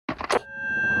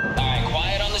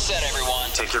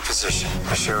Take your position.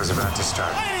 The show is about to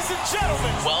start. Ladies and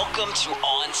gentlemen, welcome to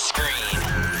On Screen,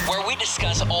 where we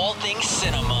discuss all things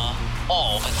cinema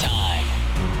all the time.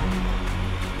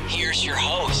 Here's your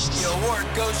hosts. the award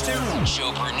goes to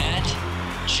Joe Burnett,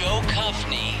 Joe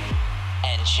Cuffney,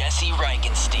 and Jesse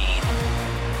Reichenstein.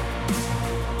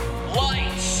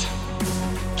 Lights,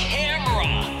 camera,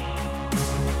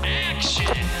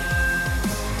 action.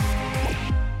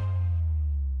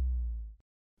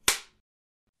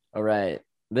 All right.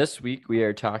 This week we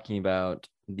are talking about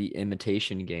The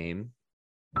Imitation Game.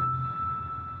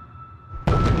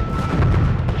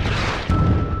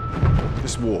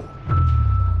 This war,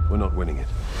 we're not winning it.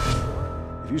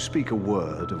 If you speak a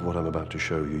word of what I'm about to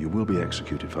show you, you will be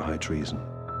executed for high treason.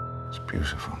 It's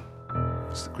beautiful.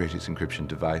 It's the greatest encryption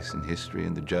device in history,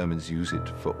 and the Germans use it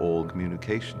for all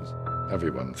communications.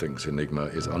 Everyone thinks Enigma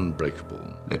is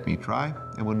unbreakable. Let me try,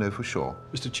 and we'll know for sure.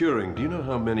 Mr. Turing, do you know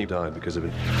how many died because of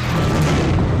it?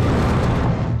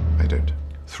 I don't.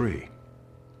 3.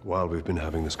 While we've been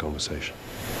having this conversation.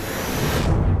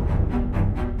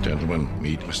 Gentlemen,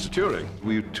 meet Mr. Turing.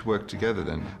 We to work together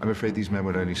then. I'm afraid these men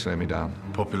would only slow me down.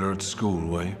 Popular at school,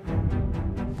 were you?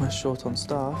 We're short on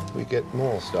staff. We get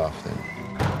more staff then.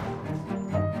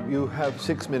 You have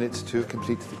 6 minutes to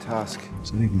complete the task.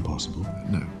 Is that even possible?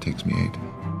 No, it takes me 8.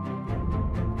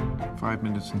 5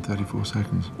 minutes and 34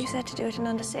 seconds. You said to do it in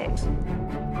under 6.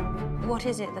 What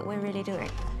is it that we're really doing?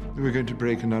 We're going to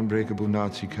break an unbreakable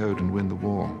Nazi code and win the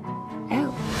war.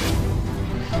 Oh.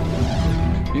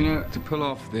 You know, to pull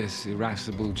off this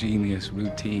irascible genius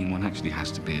routine, one actually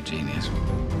has to be a genius.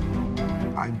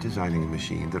 I'm designing a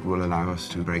machine that will allow us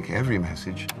to break every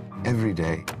message, every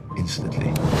day,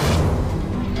 instantly.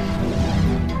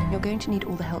 You're going to need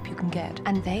all the help you can get,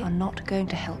 and they are not going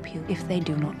to help you if they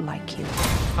do not like you.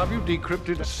 Have you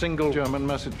decrypted a single German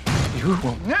message? You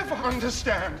will never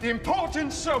understand the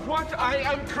importance of what I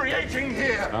am creating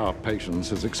here. Our patience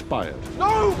has expired.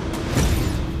 No!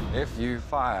 If you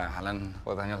fire Alan,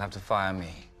 well, then you'll have to fire me.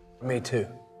 Me too.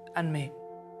 And me.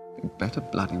 You better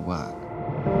bloody work.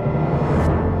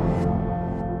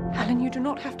 Alan, you do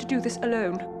not have to do this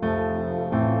alone.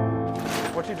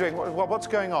 What are you doing? What's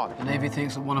going on? The Navy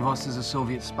thinks that one of us is a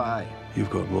Soviet spy. You've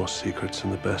got more secrets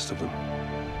than the best of them.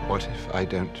 What if I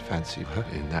don't fancy her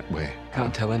in that way?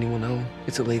 Can't tell anyone, Owen.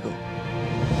 It's illegal.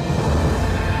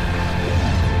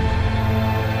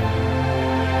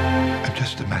 I'm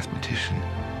just a mathematician.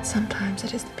 Sometimes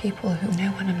it is the people who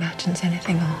no one imagines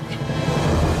anything of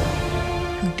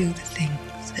who do the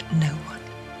things that no one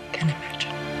can imagine.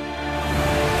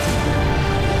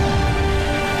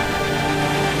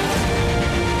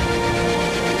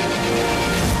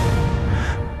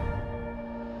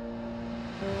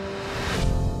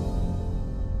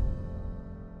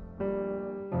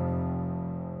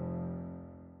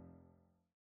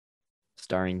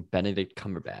 Starring Benedict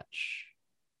Cumberbatch.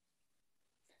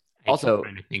 Also,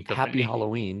 happy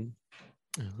Halloween.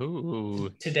 Ooh.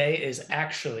 Today is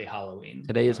actually Halloween.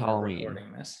 Today is when we're Halloween.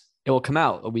 recording this. It will come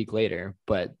out a week later,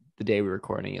 but the day we're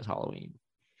recording is Halloween.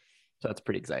 So that's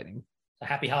pretty exciting. So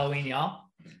happy Halloween, y'all.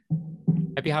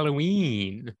 Happy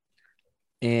Halloween.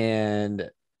 And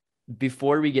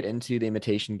before we get into The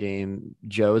Imitation Game,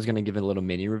 Joe is going to give a little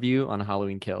mini review on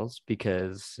Halloween Kills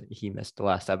because he missed the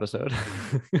last episode.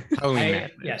 I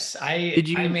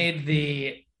made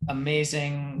the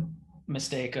amazing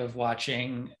mistake of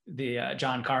watching the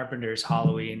John Carpenter's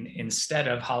Halloween instead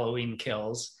of Halloween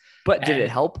Kills. But did it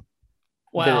help?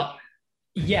 Well,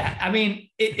 yeah. I mean,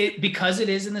 it because it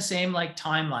is in the same like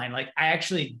timeline. Like I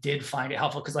actually did find it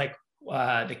helpful because like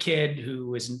the kid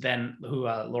who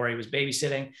Laurie was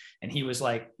babysitting, and he was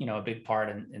like, you know, a big part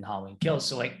in Halloween Kills.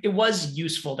 So like it was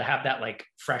useful to have that like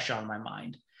fresh on my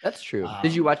mind. That's true.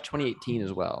 Did you watch 2018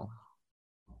 as well?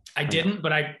 I didn't,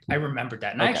 but I remembered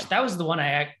that. And actually, that was the one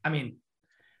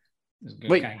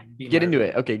Wait, get into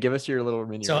it. Okay, give us your little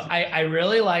mini. So I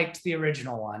really liked the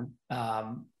original one.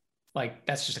 Like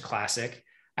that's just a classic.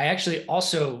 I actually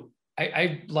also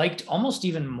I liked almost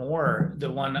even more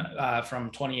the one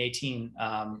from 2018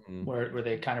 where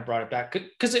they kind of brought it back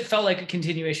because it felt like a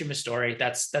continuation of a story.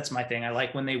 That's my thing. I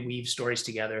like when they weave stories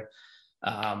together.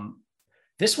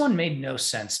 This one made no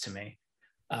sense to me.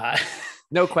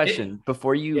 No question.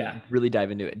 Before you really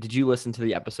dive into it, did you listen to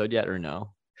the episode yet or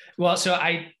no? Well, so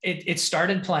it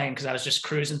started playing because I was just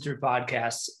cruising through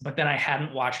podcasts, but then I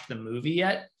hadn't watched the movie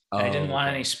yet. And I didn't want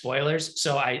any spoilers,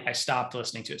 so I stopped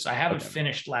listening to it. So I haven't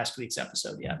finished last week's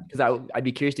episode yet. Because I'd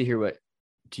be curious to hear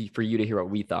for you to hear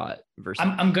what we thought. Versus,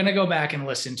 I'm gonna go back and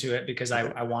listen to it because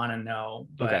I want to know.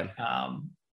 But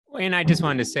and I just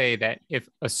wanted to say that if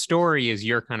a story is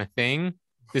your kind of thing,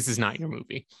 this is not your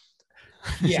movie.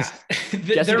 Yeah.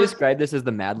 Jesse described this as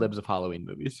the Mad Libs of Halloween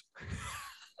movies.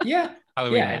 Yeah.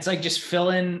 Halloween Yeah. Night. It's like just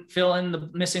fill in the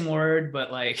missing word,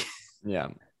 but like, Yeah.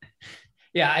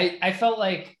 yeah, I felt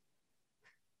like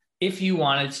if you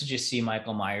wanted to just see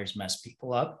Michael Myers mess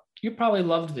people up, you probably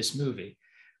loved this movie.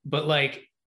 But like,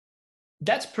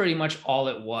 that's pretty much all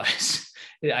it was.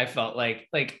 I felt like,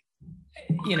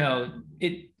 you know,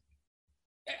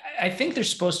 I think there's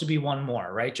supposed to be one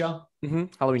more, right, Joe?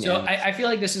 Halloween. So Ends. I feel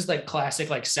like this is like classic,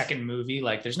 like second movie.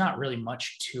 Like there's not really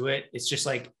much to it. It's just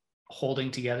like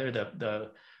holding together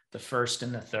the first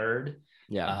and the third.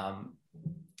 Yeah.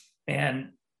 And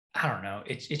I don't know.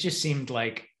 It just seemed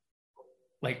like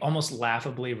almost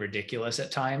laughably ridiculous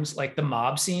at times. Like the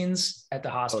mob scenes at the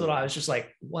hospital, I was just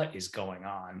like, what is going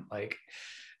on? Like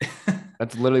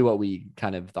that's literally what we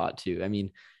kind of thought too. I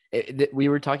mean, we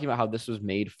were talking about how this was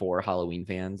made for Halloween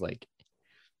fans. Like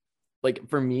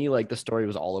for me, like the story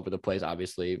was all over the place.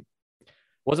 Obviously,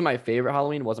 wasn't my favorite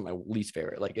Halloween, wasn't my least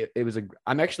favorite. Like it was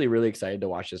I'm actually really excited to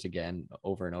watch this again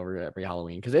over and over every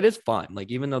Halloween because it is fun. Like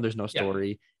even though there's no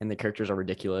story and the characters are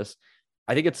ridiculous,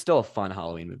 I think it's still a fun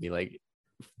Halloween movie. Like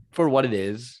for what it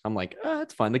is, I'm like,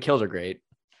 it's fun. The kills are great.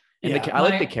 And I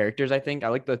like the characters. I think I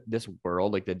like this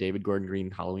world, like the David Gordon Green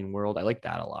Halloween world. I like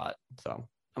that a lot. So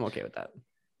I'm okay with that.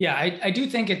 Yeah, I do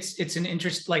think it's an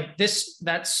interest like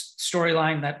that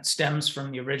storyline that stems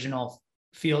from the original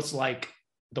feels like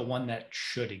the one that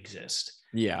should exist.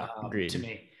 Yeah, agreed. To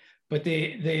me. But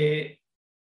the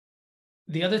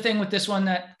other thing with this one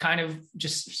that kind of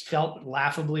just felt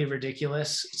laughably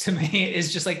ridiculous to me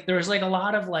is just like there was like a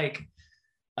lot of like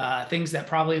things that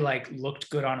probably like looked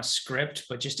good on a script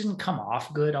but just didn't come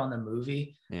off good on the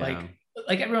movie. Yeah.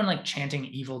 Like everyone like chanting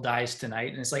 "Evil dies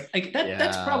tonight," and it's like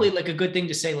that's probably like a good thing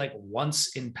to say like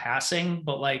once in passing,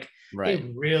 but like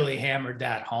they really hammered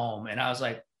that home, and I was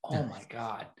like, oh my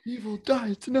god, evil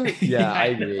dies tonight. Yeah, I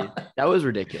agree. That was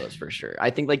ridiculous for sure.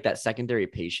 I think like that secondary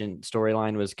patient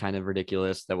storyline was kind of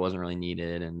ridiculous. That wasn't really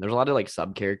needed, and there's a lot of like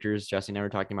sub characters. Jesse and I were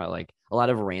talking about like a lot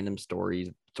of random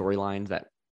storylines that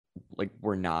like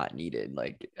were not needed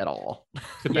like at all.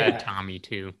 The bad Tommy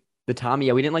too. The Tommy,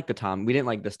 yeah, we didn't like the Tom. We didn't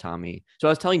like this Tommy. So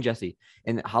I was telling Jesse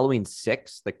in Halloween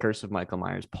 6, The Curse of Michael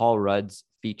Myers, Paul Rudd's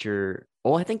feature.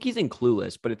 Oh, I think he's in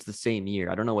Clueless, but it's the same year.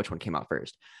 I don't know which one came out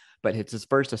first, but it's his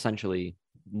first essentially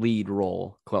lead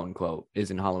role, quote unquote, is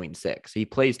in Halloween 6. He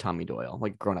plays Tommy Doyle,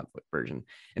 like grown-up version,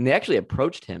 and they actually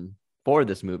approached him for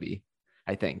this movie,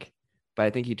 I think, but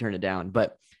I think he turned it down.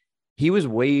 But he was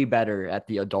way better at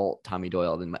the adult Tommy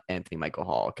Doyle than Anthony Michael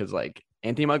Hall because like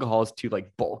Anthony Michael Hall is too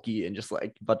like bulky and just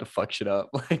like about to fuck shit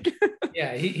up. Like,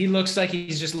 yeah, he looks like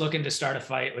he's just looking to start a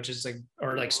fight, which is like,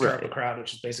 or like stir up a crowd,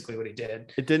 which is basically what he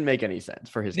did. It didn't make any sense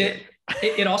for his.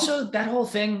 It also, that whole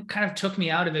thing kind of took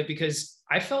me out of it because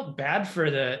I felt bad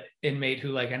for the inmate who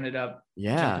like ended up.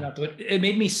 Yeah. Up to it. It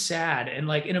made me sad, and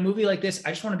like in a movie like this, I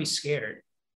just want to be scared.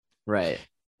 Right.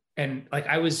 And like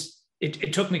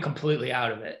it took me completely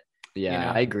out of it. Yeah, you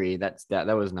know? I agree. That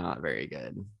was not very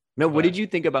good. No, what did you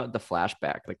think about the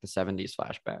flashback, like the 70s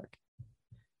flashback?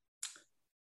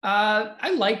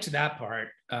 I liked that part.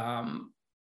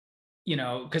 You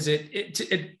know, because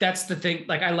it that's the thing.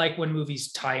 Like, I like when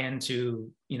movies tie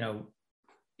into, the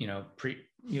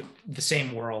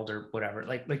same world or whatever.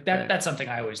 Like that. Right. That's something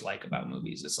I always like about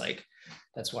movies. It's like,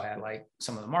 that's why I like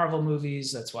some of the Marvel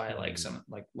movies. That's why I like some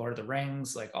like Lord of the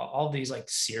Rings, like all these like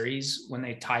series, when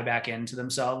they tie back into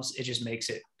themselves, it just makes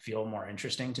it feel more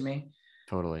interesting to me.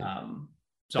 Totally.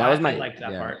 So I like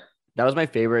that part. That was my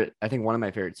favorite. I think one of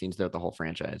my favorite scenes throughout the whole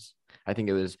franchise. I think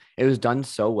it was done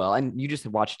so well. And you just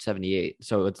watched 78.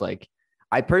 So it's like,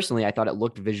 I thought it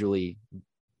looked visually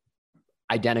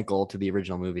identical to the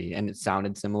original movie and it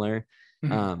sounded similar.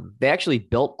 Mm-hmm. They actually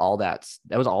built all that.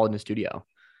 That was all in the studio.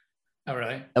 Oh,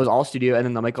 really? That was all studio. And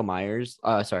then the Michael Myers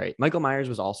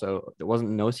was also, there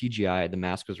wasn't no CGI. The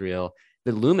mask was real.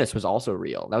 The Loomis was also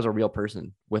real. That was a real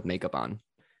person with makeup on,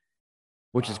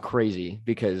 which is crazy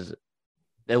because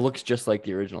it looks just like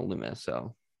the original Loomis.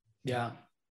 So yeah,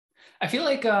 I feel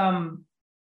like the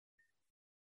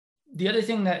other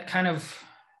thing that kind of,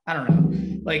 I don't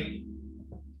know, like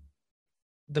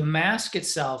the mask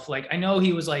itself, like I know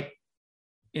he was like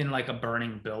in like a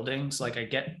burning building. So like I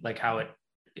get like how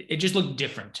it just looked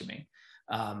different to me.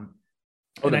 And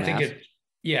I think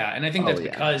and I think that's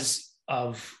because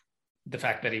of the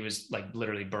fact that he was like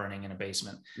literally burning in a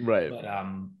basement. Right.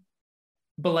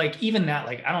 But like even that,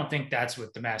 like I don't think that's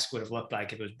what the mask would have looked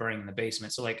like if it was burning in the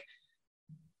basement. So like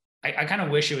I kind of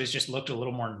wish it was just looked a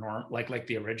little more normal, like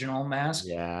the original mask.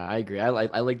 Yeah, I agree. I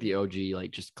like the OG,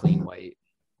 like just clean white.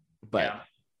 But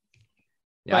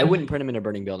I wouldn't put him in a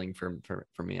burning building for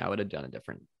me. I would have done a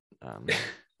different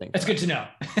Thanks. That's good to know.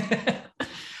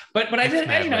 but I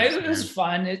did, you know, it was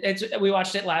fun. We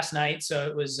watched it last night, so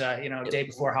it was you know, day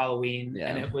before Halloween,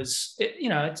 and it was you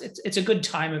know, it's a good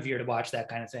time of year to watch that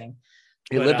kind of thing.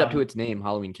 It lived up to its name,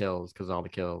 Halloween Kills, because of all the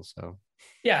kills. So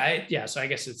yeah, so I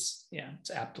guess it's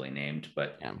aptly named,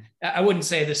 but I wouldn't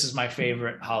say this is my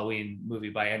favorite Halloween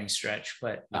movie by any stretch,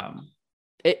 but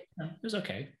it was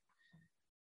okay.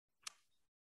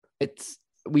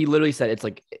 We literally said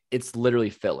it's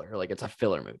literally filler, like it's a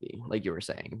filler movie, like you were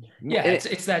saying. Yeah,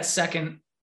 it's that second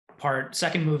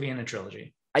movie in a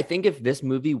trilogy. I think if this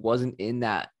movie wasn't in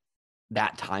that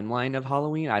timeline of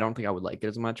Halloween, I don't think I would like it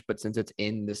as much. But since it's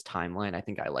in this timeline, I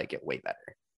think I like it way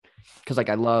better. Because like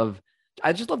I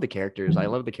just love the characters. I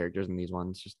love the characters in these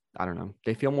ones. Just I don't know,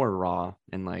 they feel more raw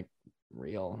and like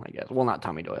real, I guess. Well, not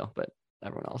Tommy Doyle, but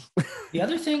everyone else. The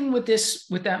other thing with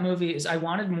that movie is I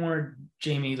wanted more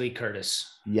Jamie Lee Curtis.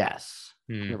 Yes.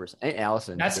 100%. And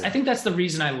Allison. I think that's the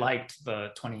reason I liked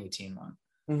the 2018 one.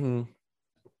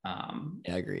 Mm-hmm.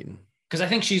 Yeah, agreed. Because I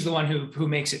think she's the one who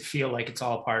makes it feel like it's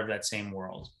all part of that same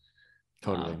world.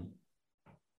 Totally.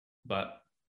 But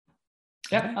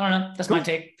yeah, I don't know. That's my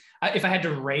take. If I had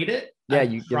to rate it,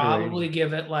 I'd probably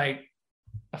give it like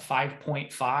a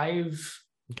 5.5.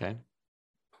 Okay.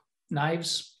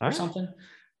 Knives or something.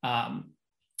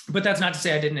 But that's not to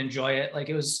say I didn't enjoy it. Like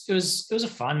it was a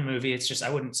fun movie. It's just I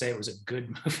wouldn't say it was a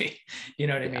good movie. You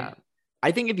know what I mean?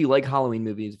 I think if you like Halloween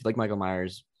movies, if you like Michael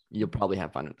Myers, you'll probably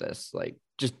have fun with this. Like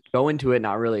just go into it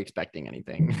not really expecting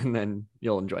anything, and then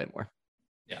you'll enjoy it more.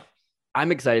 Yeah.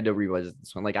 I'm excited to revisit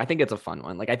this one. Like I think it's a fun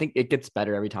one. Like I think it gets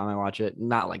better every time I watch it.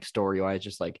 Not like story-wise,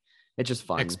 just like it's just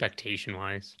fun.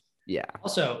 Expectation-wise. Yeah.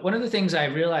 Also, one of the things I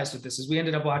realized with this is we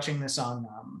ended up watching this on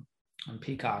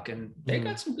Peacock, and they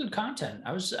got some good content.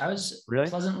 I was really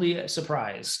pleasantly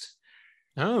surprised.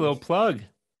 Oh, a little plug.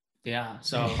 Yeah.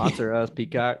 So sponsor us,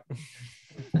 Peacock.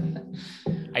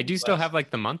 I do still have like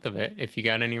the month of it. If you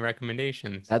got any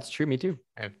recommendations. That's true. Me too.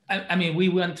 I mean, we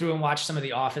went through and watched some of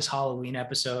the Office Halloween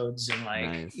episodes, and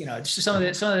like you know, just some of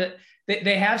the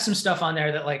they have some stuff on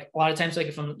there that like a lot of times, like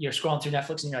if you're scrolling through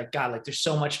Netflix and you're like, God, like there's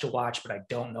so much to watch, but I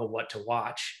don't know what to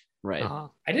watch. Right.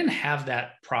 I didn't have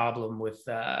that problem with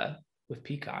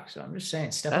Peacock, so I'm just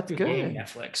saying, step up your game,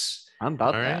 Netflix. I'm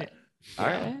about that. All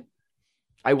right.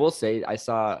 I will say I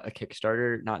saw a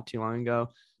Kickstarter not too long ago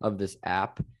of this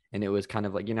app, and it was kind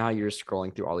of like, you know how you're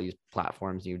scrolling through all these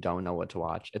platforms and you don't know what to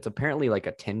watch. It's apparently like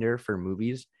a Tinder for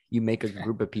movies. You make a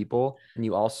group of people and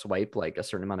you all swipe like a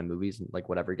certain amount of movies, and like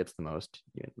whatever gets the most.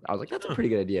 I was like, that's a pretty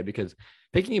good idea, because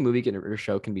picking a movie or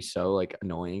show can be so like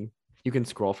annoying. You can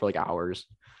scroll for like hours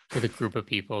with a group of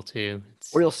people too.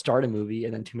 Or you'll start a movie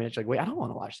and then 2 minutes, like, wait, I don't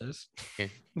want to watch this.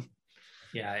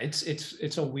 Yeah,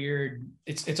 it's a weird.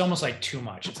 It's almost like too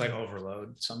much. It's like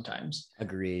overload sometimes.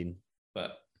 Agreed.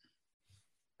 But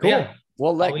cool. Yeah.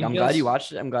 Well, I'm glad you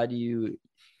watched it. I'm glad you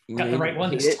got the right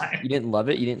one this time. You didn't love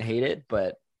it. You didn't hate it,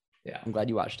 but yeah, I'm glad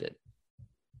you watched it.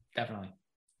 Definitely.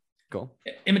 Cool.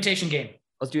 Imitation Game.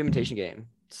 Let's do Imitation Game.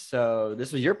 So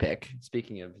this was your pick.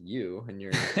 Speaking of you and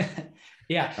your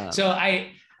yeah. So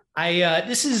I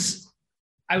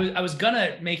was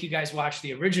gonna make you guys watch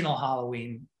the original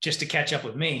Halloween just to catch up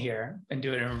with me here and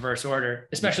do it in reverse order,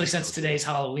 especially since today's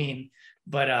Halloween.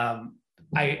 But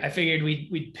I figured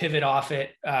we'd pivot off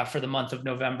it for the month of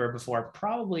November before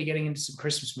probably getting into some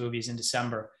Christmas movies in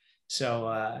December.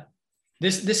 So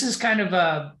this is kind of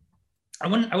I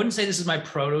wouldn't say this is my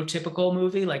prototypical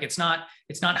movie. Like it's not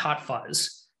Hot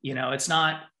Fuzz, you know, it's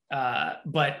not.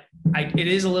 But it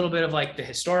is a little bit of like the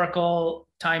historical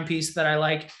timepiece that I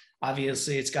like.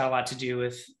 Obviously, it's got a lot to do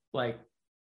with like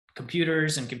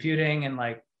computers and computing and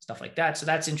like stuff like that. So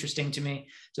that's interesting to me.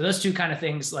 So those two kind of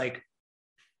things like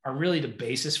are really the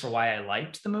basis for why I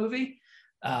liked the movie.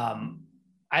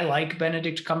 I like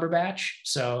Benedict Cumberbatch.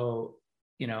 So,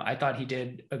 you know, I thought he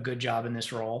did a good job in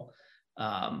this role.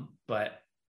 But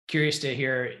curious to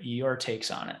hear your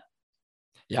takes on it.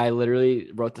 Yeah, I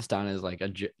literally wrote this down as like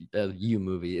a you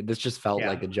movie. This just felt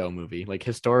like a Joe movie, like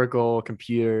historical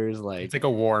computers, like it's like a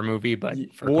war movie, but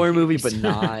movie, but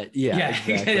not. Yeah,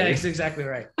 exactly. Yeah, that's exactly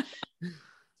right.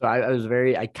 So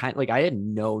I had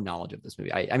no knowledge of this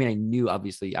movie. I mean, I knew,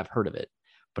 obviously I've heard of it,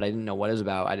 but I didn't know what it was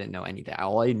about. I didn't know anything.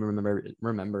 All I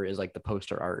remember is like the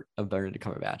poster art of Benedict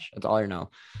Cumberbatch. That's all I know.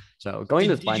 So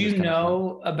did you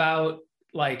know about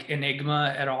like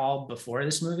Enigma at all before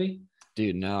this movie?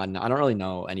 Dude, no, I don't really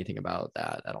know anything about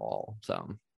that at all. So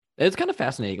it's kind of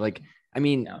fascinating. Like, I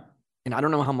mean, and I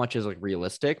don't know how much is like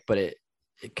realistic, but it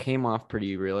came off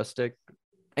pretty realistic.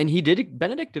 And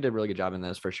Benedict did a really good job in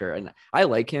this for sure. And I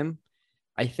like him.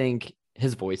 I think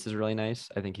his voice is really nice.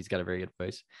 I think he's got a very good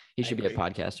voice. He should be a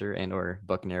podcaster and or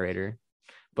book narrator.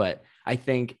 But I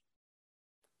think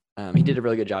he did a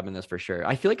really good job in this for sure.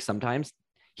 I feel like sometimes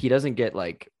he doesn't get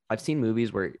like, I've seen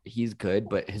movies where he's good,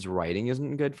 but his writing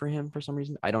isn't good for him for some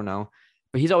reason. I don't know,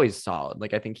 but he's always solid.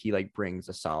 Like I think he like brings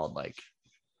a solid like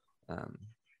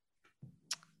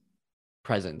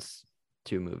presence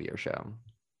to a movie or show.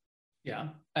 Yeah,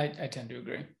 I tend to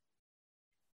agree.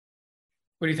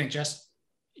 What do you think, Jess?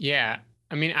 Yeah,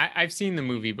 I mean, I've seen the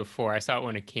movie before. I saw it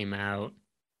when it came out.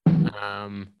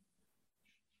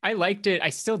 I liked it. I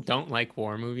still don't like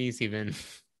war movies, even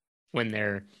when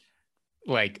they're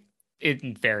like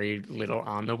it very little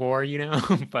on the war, you know.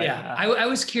 But yeah, I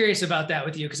was curious about that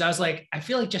with you because I was like, I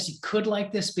feel like Jesse could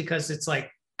like this because it's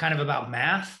like kind of about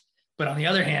math, but on the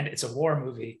other hand, it's a war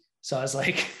movie. So I was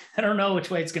like, I don't know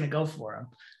which way it's going to go for him.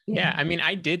 Yeah, I mean,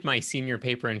 I did my senior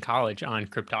paper in college on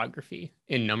cryptography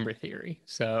in number theory,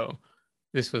 so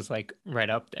this was like right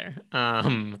up there.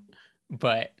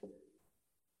 But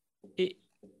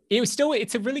it was still,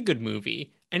 it's a really good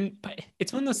movie, but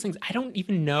it's one of those things I don't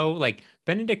even know. Like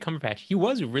Benedict Cumberbatch, he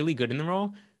was really good in the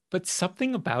role, but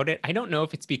something about it, I don't know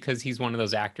if it's because he's one of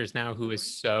those actors now who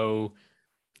is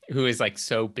like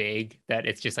so big that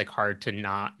it's just like hard to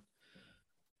not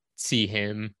see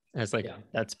him as like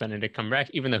that's Benedict Cumberbatch,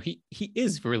 even though he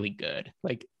is really good.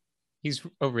 Like he's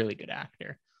a really good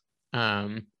actor.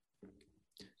 But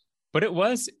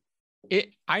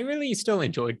I really still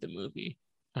enjoyed the movie.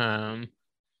 I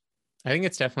think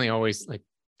it's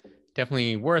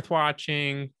definitely worth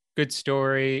watching. Good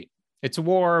story. It's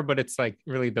war, but it's like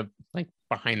really the like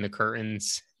behind the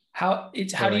curtains. How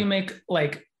do you make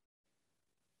like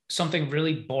something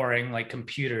really boring like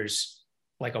computers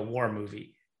like a war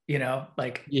movie? You know,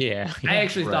 like, yeah, I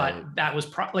actually thought that was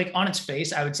like on its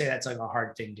face, I would say that's like a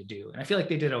hard thing to do. And I feel like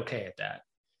they did okay at that.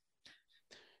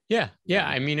 Yeah.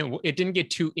 I mean, it didn't get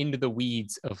too into the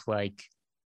weeds of like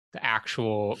the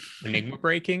actual enigma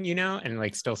breaking, you know, and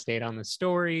like still stayed on the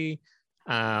story.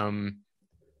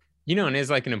 You know, and is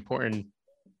like an important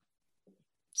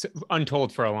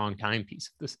untold for a long time piece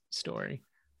of this story.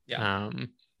 Yeah.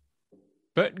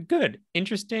 But good,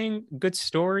 interesting, good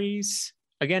stories.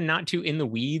 Again, not too in the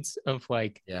weeds of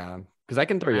like, yeah, because I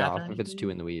can throw you off if it's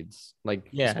too in the weeds. Like,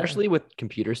 yeah, especially with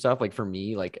computer stuff. Like for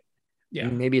me, like, yeah,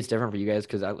 maybe it's different for you guys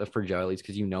because for Joe at least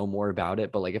because you know more about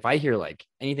it. But like, if I hear like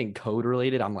anything code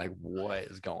related, I'm like, what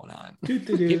is going on?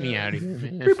 Get me out of here,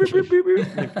 man.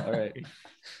 Like, all right,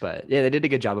 but yeah, they did a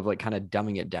good job of like kind of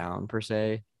dumbing it down per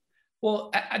se.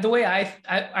 Well, the way I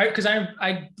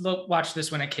watched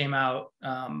this when it came out.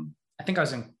 I think I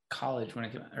was in college when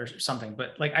it came out or something,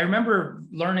 but like I remember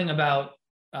learning about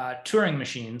Turing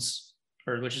machines,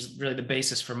 which is really the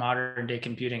basis for modern day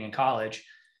computing in college.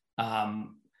 And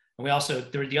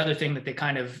the other thing that they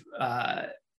kind of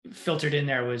filtered in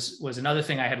there was another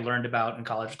thing I had learned about in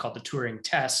college called the Turing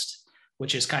test,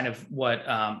 which is kind of what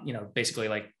basically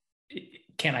like,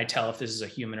 can I tell if this is a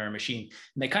human or a machine?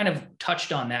 And they kind of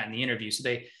touched on that in the interview. So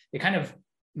they kind of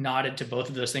nodded to both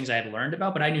of those things I had learned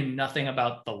about, but I knew nothing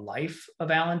about the life of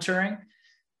Alan Turing.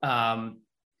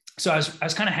 So I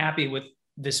was kind of happy with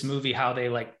this movie, how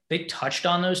they touched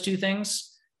on those two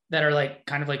things that are like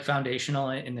kind of like foundational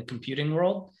in the computing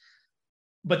world,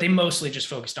 but they mostly just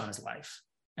focused on his life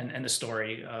and the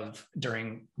story of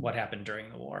what happened during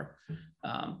the war.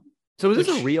 So is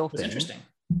this a real thing? Interesting.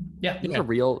 Yeah. It's a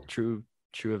real, true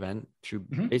event,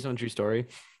 based on a true story.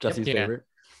 Jesse's favorite.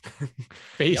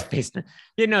 Based.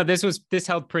 This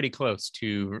held pretty close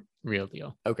to real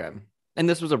deal. Okay. And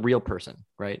this was a real person,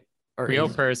 right? Real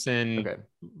person. Okay.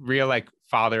 Real like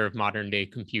father of modern day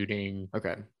computing.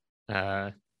 Okay.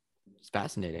 It's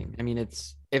fascinating. I mean,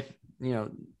 his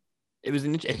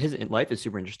life is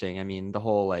super interesting. I mean, the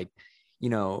whole like, he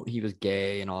was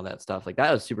gay and all that stuff. Like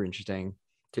that was super interesting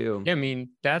too. Yeah, I mean,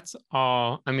 that's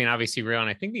all. I mean, obviously real. And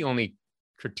I think the only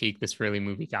critique this really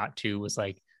movie got to was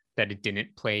like that it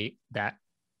didn't play that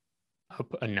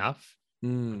up enough,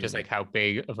 just like how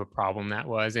big of a problem that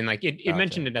was. And like it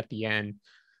mentioned it at the end,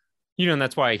 and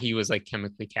that's why he was like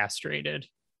chemically castrated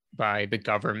by the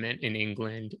government in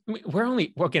England.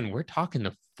 We're talking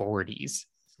the 40s,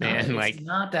 man. It's like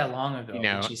not that long ago,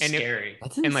 which is scary.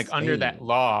 And like under that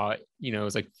law, it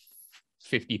was like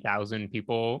 50,000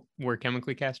 people were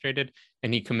chemically castrated,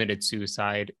 and he committed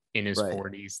suicide in his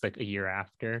 40s, like a year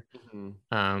after.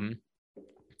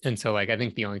 And so like I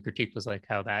think the only critique was like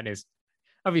how that is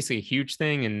obviously a huge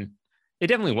thing, and it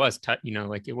definitely was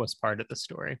like it was part of the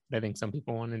story, but I think some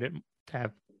people wanted it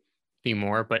to be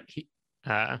more. But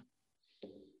and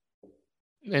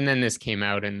then this came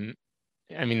out, and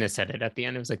I mean, they said it at the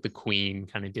end. It was like the Queen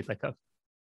kind of did like a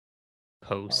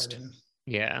post,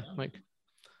 like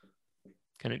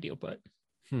kind of deal. But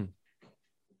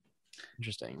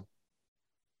Interesting.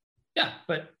 Yeah,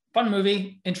 but fun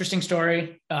movie, interesting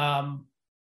story. I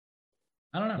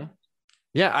don't know.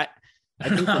 Yeah, I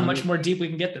don't know how much more deep we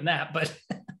can get than that, but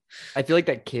I feel like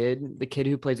the kid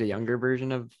who plays a younger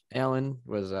version of Alan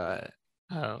was I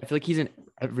feel like he's in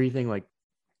everything like,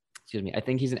 excuse me, I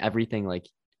think he's in everything like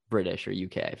British or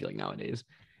UK. I feel like nowadays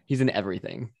he's in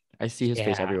everything. I see his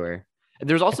face everywhere. And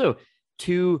there's also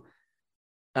two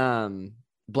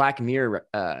Black Mirror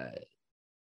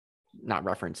not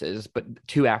references, but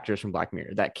two actors from Black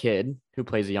Mirror. That kid who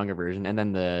plays a younger version, and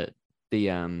then the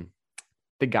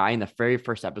guy in the very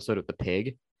first episode of the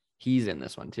pig, he's in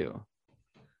this one too.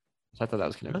 So I thought that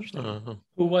was kind of interesting.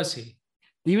 Who was he?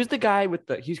 He was the guy with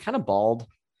he's kind of bald.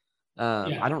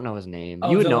 I don't know his name. Oh,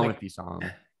 you would know him if you saw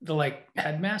him. The like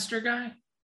headmaster guy?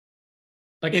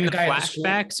 Like in the guy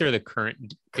flashbacks or the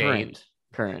current day?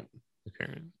 Current. The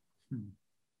current.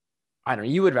 I don't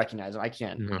know. You would recognize him. I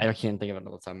can't think of it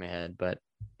off the top of my head, but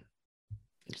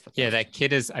yeah, that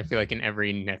kid is, I feel like, in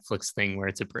every Netflix thing where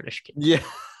it's a British kid. Yeah.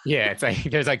 Yeah, it's like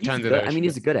there's like tons of those. I mean,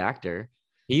 he's a good actor.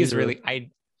 He's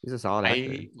a solid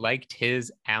actor. I liked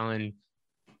his Alan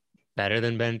better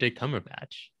than Benedict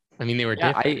Cumberbatch. I mean, they were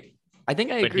different. I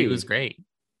think I agree. He was great.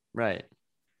 Right.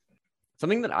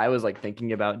 Something that I was like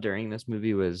thinking about during this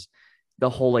movie was the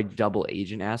whole like double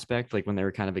agent aspect, like when they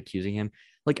were kind of accusing him.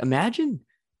 Like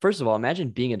first of all, imagine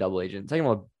being a double agent. Second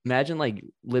of all, imagine like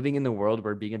living in the world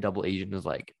where being a double agent is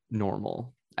like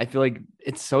normal. I feel like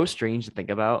it's so strange to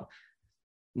think about.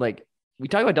 Like we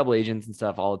talk about double agents and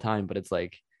stuff all the time, but it's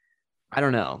like, I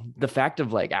don't know. The fact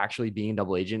of like actually being a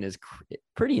double agent is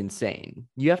pretty insane.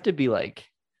 You have to be like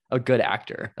a good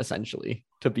actor essentially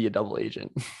to be a double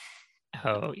agent.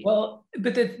 Oh, yeah. Well,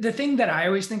 but the thing that I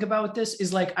always think about with this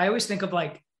is like, I always think of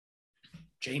like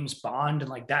James Bond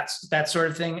and like that sort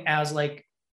of thing as like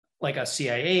a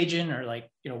CIA agent or like,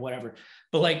 you know, whatever.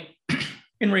 But like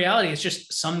in reality, it's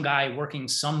just some guy working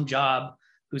some job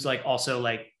who's like also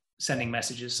like sending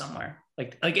messages somewhere.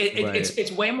 Like Right.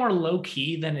 It's way more low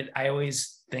key than I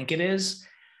always think it is.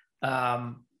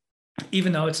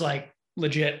 Even though it's like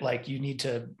legit, like you need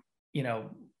to, you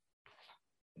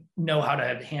know how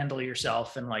to handle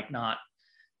yourself and like not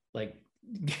like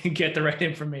get the right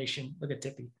information. Look at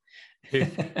Tippy.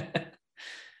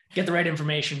 Get the right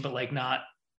information, but like not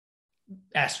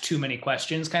ask too many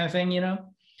questions kind of thing, you know?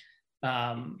 So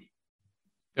I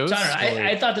don't know.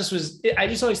 I thought this was, I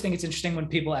just always think it's interesting when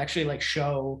people actually like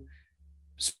show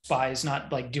spies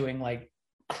not like doing like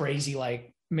crazy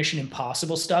like Mission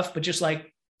Impossible stuff, but just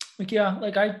like yeah,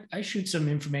 like I shoot some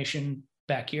information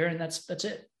back here and that's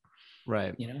it.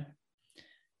 Right. You know,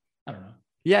 I don't know.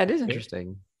 Yeah, it is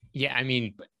interesting. Yeah, I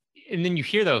mean, and then you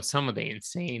hear though some of the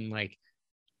insane like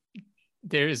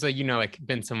there's like, you know, like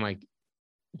been some like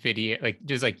video like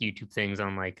just like YouTube things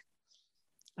on like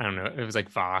I don't know, it was like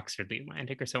Fox or The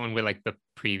Atlantic or someone with like the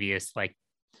previous like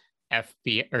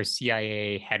FBI or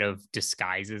CIA head of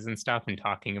disguises and stuff and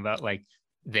talking about like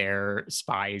their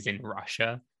spies in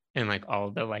Russia and like all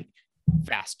the like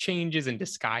fast changes and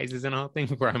disguises and all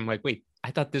things where I'm like, wait,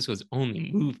 I thought this was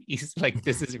only movies. Like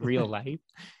this is real life,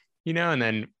 you know? And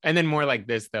then more like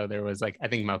this though, there was like, I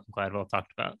think Malcolm Gladwell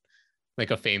talked about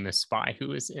like a famous spy who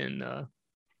was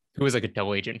who was like a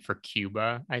double agent for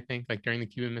Cuba, I think, like during the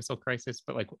Cuban Missile Crisis,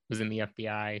 but like was in the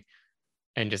FBI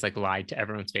and just like lied to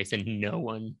everyone's face and no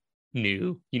one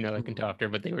knew, you know, like until after,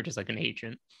 but they were just like an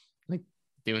agent, like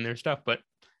doing their stuff. But,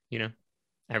 you know,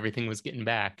 everything was getting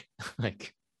back.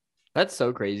 Like, that's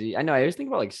so crazy. I know. I always think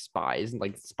about like spies and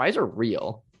like spies are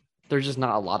real. There's just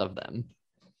not a lot of them.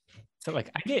 So like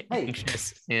I get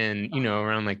anxious and, you know,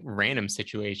 around like random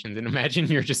situations and imagine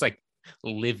you're just like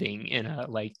living in a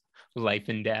like life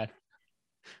and death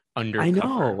undercover. I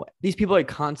know these people are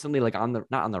constantly like not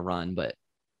on the run, but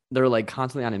they're like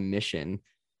constantly on a mission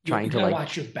trying to like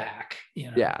watch your back, you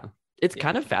know? Yeah, it's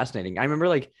kind of fascinating. I remember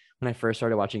like when I first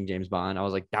started watching James Bond, I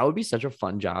was like, that would be such a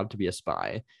fun job to be a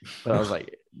spy. But I was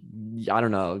like, I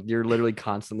don't know, you're literally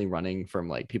constantly running from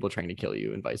like people trying to kill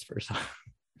you and vice versa.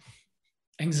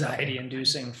 Anxiety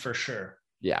inducing for sure.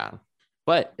 Yeah,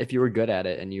 but if you were good at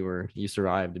it and you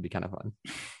survived, it'd be kind of fun.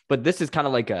 But this is kind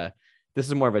of like this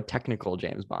is more of a technical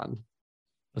James Bond.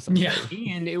 Yeah,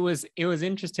 and it was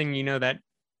interesting, you know, that,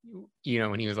 you know,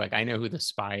 when he was like, I know who the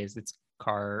spy is, it's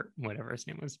Carr, whatever his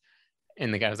name was,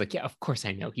 and the guy was like, yeah, of course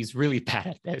I know, he's really bad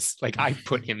at this, like I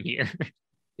put him here.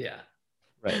 Yeah,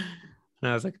 right.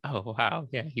 And I was like, oh wow,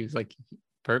 yeah, he was like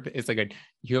perfect. It's like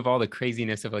you have all the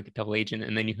craziness of like a double agent,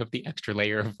 and then you have the extra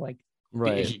layer of like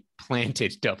the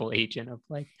planted double agent of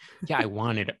like, yeah, I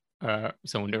wanted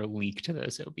someone to leak to the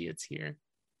Soviets here.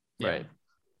 Right.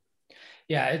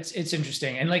 Yeah, it's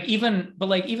interesting. And like even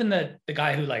the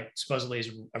guy who like supposedly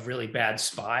is a really bad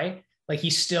spy, like he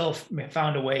still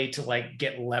found a way to like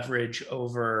get leverage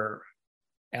over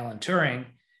Alan Turing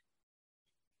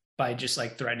by just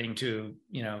like threatening to,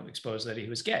 expose that he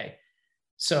was gay.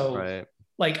 So Right.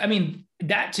 like, I mean,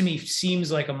 that to me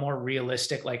seems like a more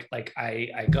realistic, like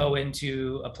I go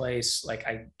into a place, like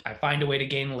I find a way to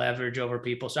gain leverage over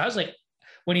people. So I was like,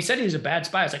 when he said he was a bad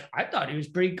spy, I was like, I thought he was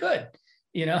pretty good,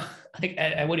 like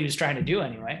at what he was trying to do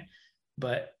anyway.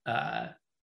 But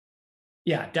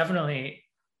yeah, definitely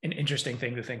an interesting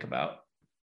thing to think about.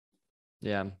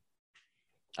 Yeah.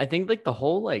 I think like the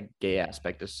whole like gay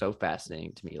aspect is so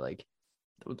fascinating to me. Like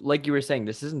you were saying,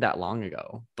 this isn't that long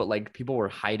ago, but like people were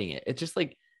hiding it. It's just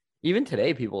like even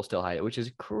today people still hide it, which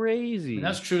is crazy. And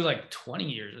that's true like 20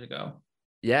 years ago.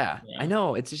 Yeah, I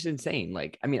know. It's just insane.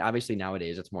 Like, I mean, obviously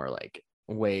nowadays it's more like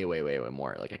way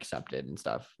more like accepted and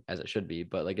stuff as it should be.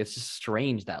 But like, it's just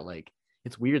strange that like,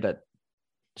 it's weird that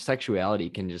sexuality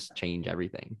can just change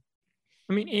everything.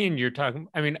 I mean, and you're talking,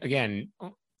 I mean, again,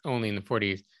 only in the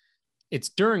 40s. It's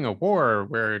during a war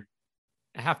where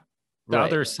half the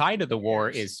other side of the war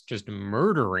is just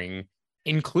murdering,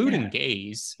 including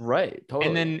gays. Right. Totally.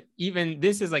 And then even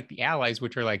this is like the Allies,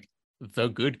 which are like the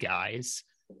good guys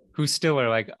who still are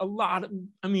like a lot of,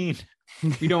 I mean,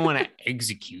 we don't want to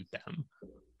execute them,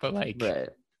 but like, right.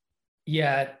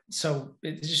 Yeah. So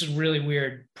it's just really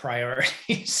weird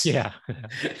priorities. Yeah.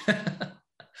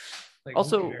 Like,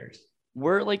 also,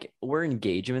 were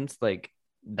engagements like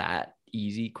that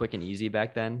easy, quick and easy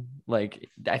back then? Like,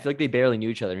 I feel like they barely knew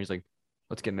each other. And he's like,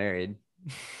 let's get married.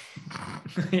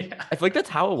 Yeah. I feel like that's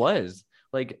how it was.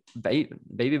 Like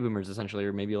baby boomers essentially,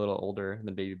 or maybe a little older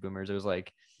than baby boomers. It was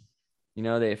like,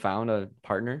 they found a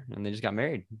partner and they just got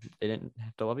married. They didn't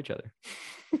have to love each other.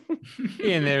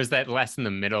 And there's that less in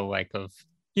the middle, like of,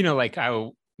 like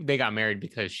how they got married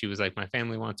because she was like, my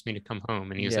family wants me to come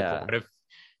home. And he was like, well, what if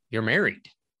you're married?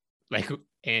 Like,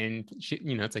 and she,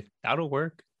 it's like, that'll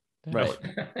work. Right.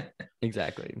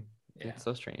 Exactly. Yeah. It's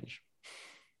so strange.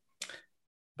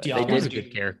 But He was a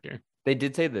good character. They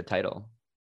did say the title.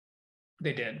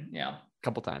 They did, yeah. A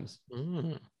couple times.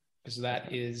 Because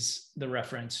that is the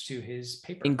reference to his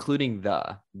paper. Including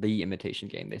the Imitation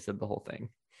Game. They said the whole thing.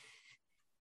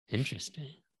 Interesting.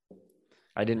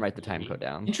 I didn't write the time code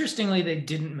down. Interestingly, they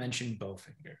didn't mention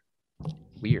Bowfinger.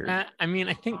 Weird. I mean,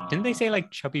 I think, didn't they say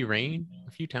like Chubby Rain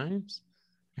a few times?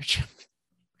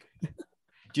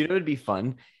 Do you know what would be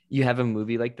fun? You have a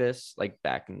movie like this, like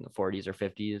back in the 40s or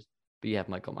 50s, but you have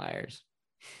Michael Myers.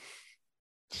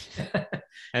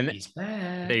 And He's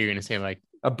back. You're going to say like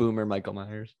a boomer Michael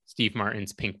Myers. Steve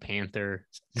Martin's Pink Panther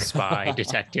spy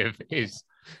detective is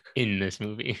in this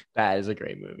movie. That is a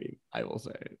great movie, I will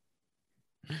say.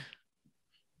 Do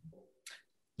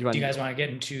you guys want to get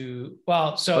into,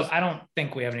 well, so I don't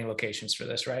think we have any locations for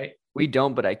this, right? We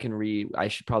don't, but I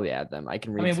should probably add them. I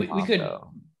can read. I mean, we could,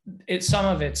 some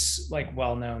of it's like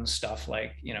well-known stuff,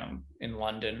 like, in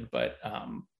London, but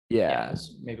yeah,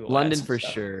 maybe London for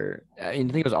sure. I mean,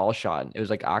 I think it was all shot. It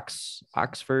was like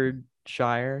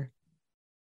Oxfordshire.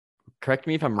 Correct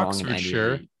me if I'm wrong.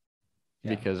 Oxfordshire,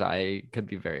 because I could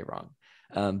be very wrong.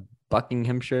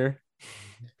 Buckinghamshire,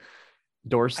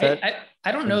 Dorset.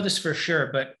 I don't know this for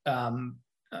sure, but I'm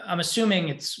assuming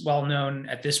it's well known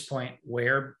at this point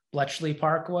where Bletchley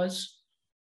Park was,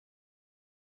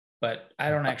 but I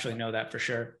don't actually know that for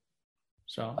sure.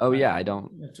 So I don't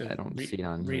see it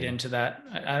on read into that.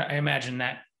 I imagine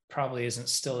that probably isn't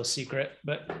still a secret,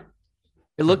 but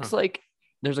it looks like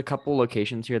there's a couple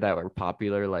locations here that were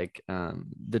popular, like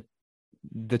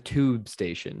the tube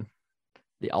station,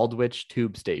 the Aldwych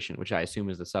tube station, which I assume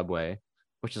is the subway,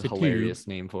 which is a hilarious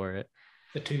name for it.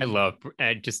 The tube.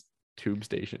 I just tube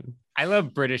station. I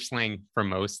love British slang for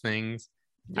most things.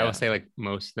 I will say like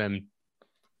most of them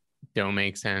don't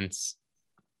make sense.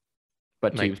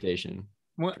 But like, tube station.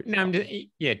 Well, no, I'm just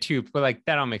tube, but like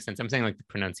that all makes sense. I'm saying like the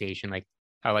pronunciation, like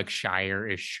how like Shire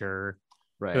is sure,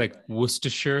 right? Or, like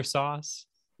Worcestershire sauce.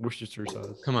 Worcestershire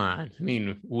sauce. Come on, I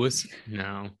mean,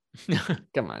 no.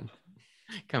 Come on.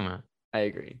 I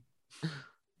agree.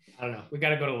 I don't know. We got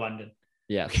to go to London.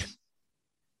 Yes,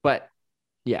 but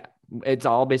yeah, it's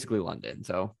all basically London,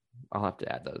 so I'll have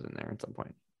to add those in there at some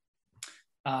point.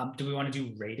 Do we want to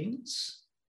do ratings?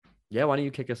 Yeah, why don't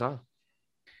you kick us off?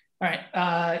 All right.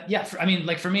 I mean,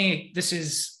 like for me, this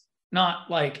is not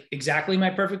like exactly my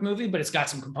perfect movie, but it's got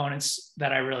some components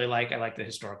that I really like. I like the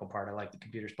historical part. I like the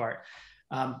computers part.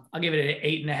 I'll give it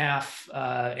an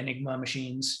 8.5 Enigma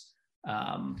machines.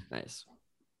 Nice.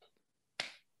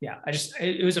 Yeah,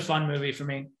 it was a fun movie for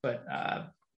me, but I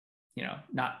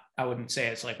wouldn't say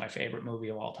it's like my favorite movie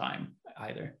of all time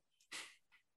either.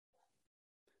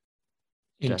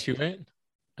 into it.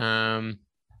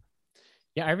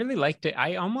 Yeah, I really liked it.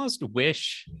 I almost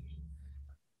wish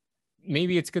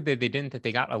maybe it's good that they didn't, that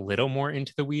they got a little more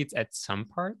into the weeds at some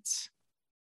parts.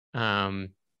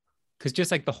 Because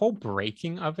just like the whole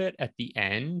breaking of it at the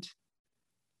end,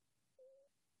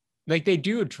 like they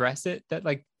do address it, that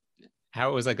like how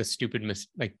it was like a stupid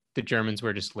like the Germans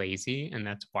were just lazy and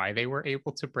that's why they were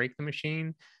able to break the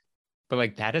machine. But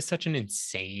like that is such an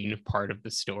insane part of the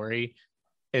story,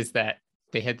 is that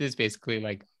they had this basically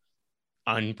like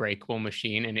unbreakable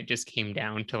machine and it just came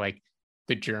down to like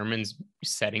the Germans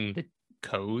setting the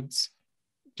codes,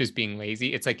 just being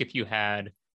lazy. It's like if you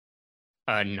had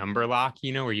a number lock,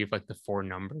 you know, where you have like the 4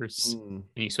 numbers and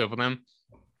you swivel them,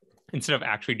 instead of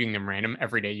actually doing them random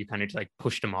every day, you kind of just like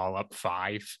pushed them all up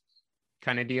 5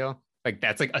 kind of deal. Like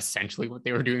that's like essentially what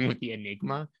they were doing with the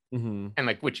Enigma, and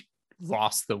like which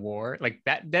lost the war. Like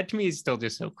that to me is still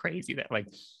just so crazy that like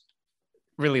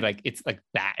really like it's like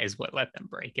that is what let them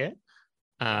break it.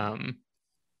 And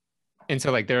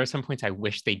so like there are some points I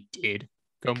wish they did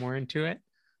go more into it.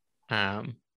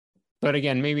 But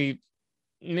again, maybe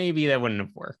that wouldn't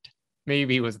have worked.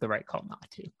 Maybe it was the right call not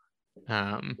to.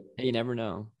 Hey, you never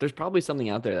know. There's probably something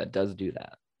out there that does do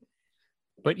that.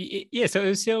 But yeah, so it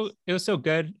was so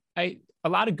good. A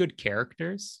lot of good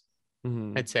characters,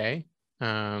 I'd say.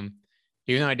 Even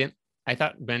though I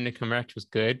thought Benedict Cumberbatch was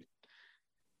good,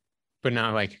 but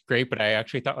not like great. But I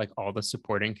actually thought like all the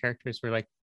supporting characters were like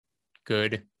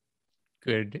good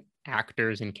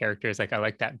actors and characters. Like I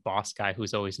like that boss guy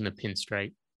who's always in the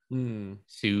pinstripe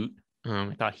suit.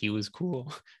 I thought he was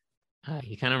cool.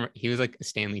 He was like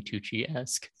Stanley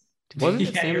Tucci-esque. Wasn't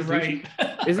it Stanley Tucci?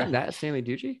 Right. Isn't that Stanley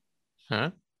Tucci?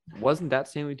 Huh? Wasn't that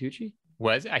Stanley Tucci?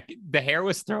 The hair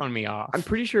was throwing me off. I'm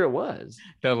pretty sure it was.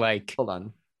 The like, hold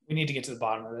on. We need to get to the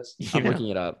bottom of this. I'm looking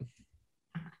it up.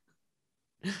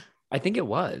 I think it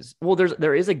was. Well,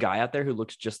 there is a guy out there who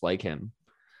looks just like him.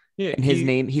 Yeah, and his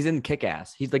name, he's in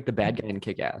Kick-Ass. He's like the bad guy in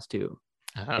Kick-Ass too.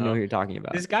 I know who you're talking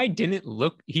about. This guy didn't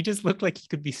look. He just looked like he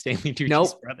could be Stanley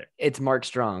Tucci's brother. It's Mark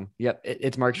Strong. Yep,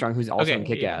 it's Mark Strong who's also in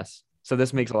Kick-Ass. So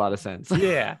this makes a lot of sense.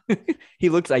 Yeah, he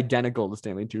looks identical to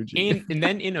Stanley Tucci. And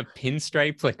then in a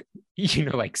pinstripe, like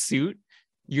like suit,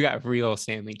 you got real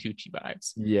Stanley Tucci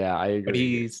vibes. Yeah, I agree. But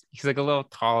he's like a little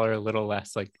taller, a little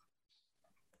less like.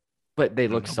 But they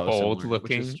look so bold similar,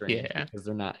 looking. Yeah, because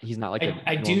they're not. He's not like.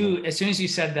 I do. As soon as you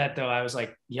said that, though, I was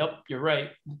like, "Yep, you're right.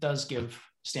 It does give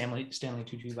Stanley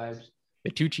Tucci vibes." The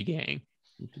Tucci gang.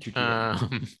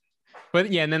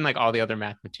 But yeah, and then like all the other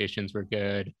mathematicians were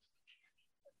good.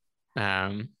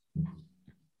 But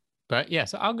yeah,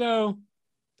 so I'll go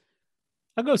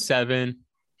 7.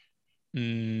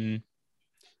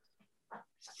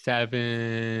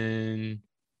 7.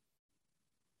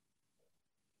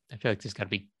 I feel like this got to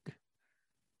be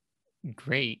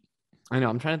great. I know.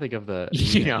 I'm trying to think of the.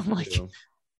 I'm like,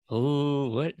 oh,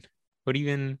 what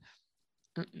even?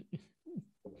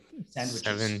 Sandwiches.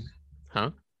 7,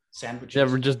 huh? Sandwiches.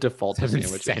 Never just default 7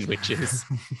 sandwiches.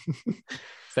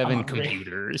 7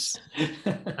 computers.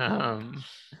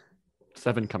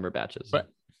 7 Cumberbatches. But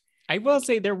I will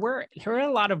say there were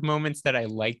a lot of moments that I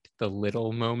liked the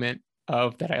little moment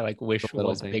of that I like wish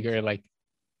was bigger, like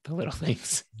the little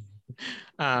things.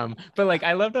 But like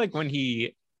I loved like when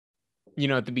he,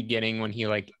 at the beginning when he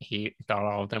like he thought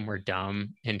all of them were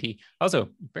dumb, and he also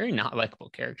very not likable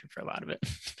character for a lot of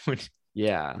it.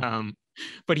 Yeah.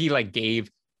 But he like gave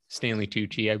Stanley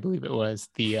Tucci, I believe it was,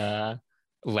 the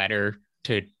letter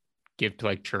to give to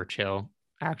like Churchill.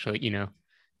 Actually,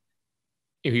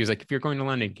 if he was like, if you're going to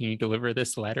London, can you deliver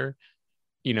this letter?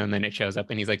 And then it shows up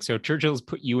and he's like, so Churchill's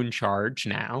put you in charge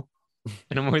now.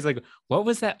 And I'm always like, what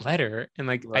was that letter? And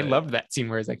like, right. I loved that scene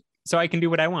where it's like, so I can do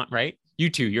what I want, right? You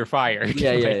two, you're fired.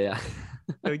 Yeah, like, yeah.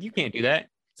 Like, you can't do that.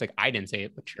 It's like, I didn't say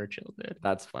it, but Churchill did.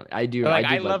 That's funny. I do. But, like,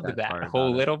 I do loved like that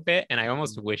whole little bit. And I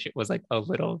almost wish it was like a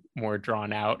little more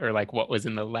drawn out, or like what was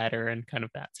in the letter and kind of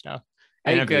that stuff.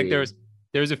 And I feel like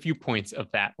there was a few points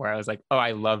of that where I was like, oh,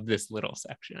 I love this little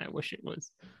section. I wish it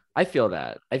was. I feel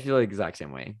that. I feel the exact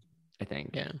same way, I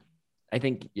think. Yeah. I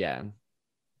think, yeah.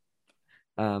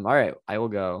 All right, I will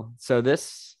go. So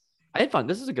I had fun.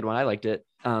 This is a good one. I liked it.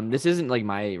 This isn't like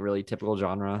my really typical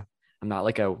genre. I'm not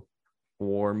like a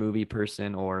war movie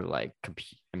person or like,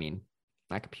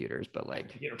 not computers, but like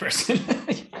computer person.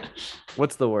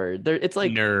 What's the word? It's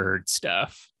like nerd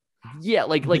stuff. Yeah,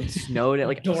 like Snowden,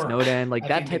 like Snowden, like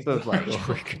that type of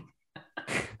like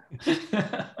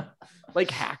like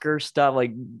hacker stuff.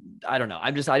 Like I don't know. I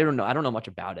don't know. I don't know much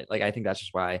about it. Like I think that's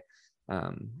just why.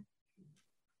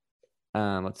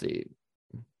 Let's see.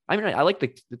 I mean, I like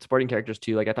the supporting characters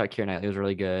too. Like I thought Keira Knightley was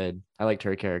really good. I liked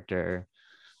her character.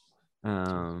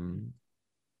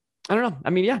 I don't know. I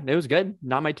mean, yeah, it was good.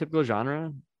 Not my typical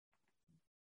genre.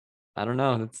 I don't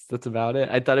know. That's about it.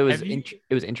 I thought it was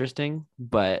it was interesting,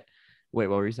 but wait,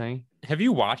 what were you saying? Have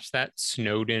you watched that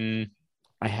Snowden?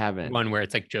 I haven't. One where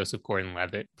it's like Joseph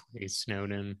Gordon-Levitt plays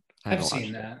Snowden. I've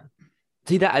seen that.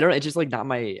 See that? I don't. It's just like not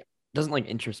my. Doesn't like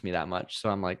interest me that much. So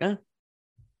I'm like, I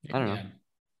don't know.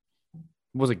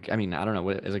 Was it? I mean, I don't know.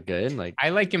 Is it good? Like, I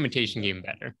like Imitation Game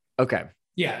better. Okay.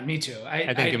 Yeah, me too.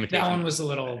 I think that one was a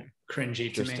little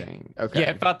cringy to me. Okay. Yeah,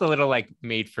 it felt a little like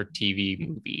made for TV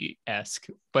movie-esque,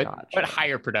 but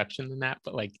higher production than that.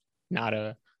 But like not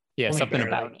a Only something barely.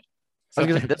 about it. I was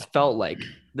gonna say,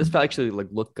 this felt actually like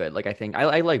looked good. Like I think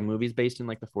I like movies based in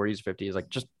like the 40s, 50s, like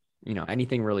just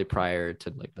anything really prior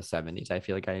to like the 70s. I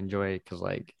feel like I enjoy because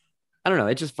like I don't know,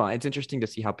 it's just fun. It's interesting to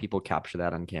see how people capture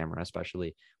that on camera,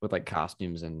 especially with like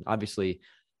costumes and obviously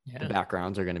the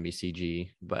backgrounds are gonna be CG,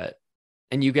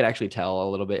 and you could actually tell a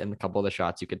little bit in a couple of the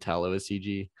shots. You could tell it was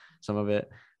CG, some of it.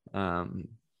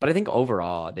 But I think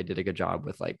overall they did a good job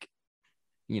with like,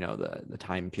 the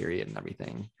time period and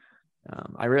everything.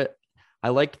 I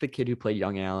liked the kid who played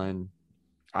young Alan.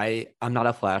 I'm not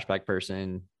a flashback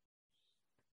person.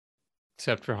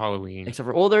 Except for Halloween.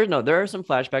 There are some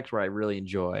flashbacks where I really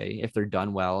enjoy if they're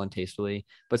done well and tastefully,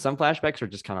 but some flashbacks are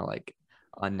just kind of like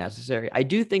unnecessary. I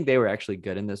do think they were actually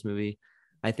good in this movie.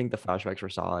 I think the flashbacks were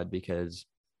solid because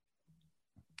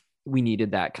we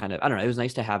needed that kind of, I don't know. It was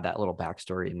nice to have that little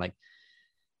backstory and like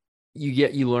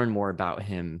you learn more about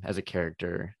him as a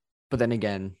character, but then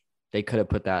again, they could have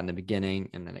put that in the beginning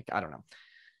and then I don't know.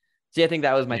 See, I think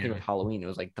that was my thing with Halloween. It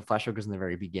was like the flashback was in the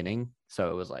very beginning.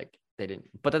 So it was like they didn't,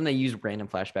 but then they used random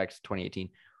flashbacks 2018.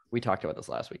 We talked about this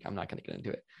last week. I'm not going to get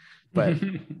into it, but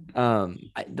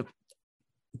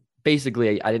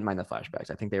basically I didn't mind the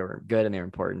flashbacks. I think they were good and they were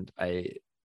important.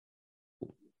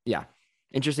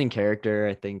 Interesting character.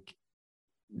 I think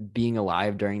being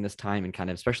alive during this time and kind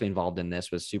of especially involved in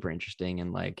this was super interesting,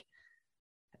 and like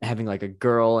having like a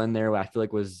girl in there, I feel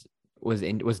like was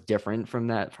different from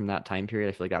that time period.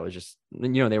 I feel like that was just,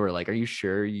 they were like, are you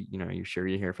sure? Are you sure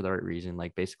you're here for the right reason?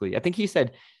 Like basically, I think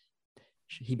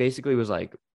he basically was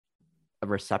like a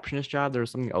receptionist job. There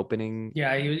was something opening.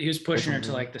 Yeah, he was pushing her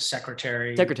to like the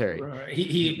secretary.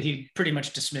 He pretty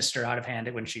much dismissed her out of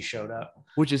hand when she showed up,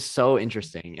 which is so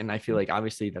interesting. And I feel like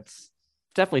obviously that's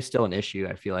definitely still an issue.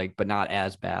 I feel like, but not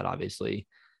as bad, obviously.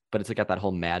 But it's like got that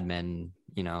whole Mad Men,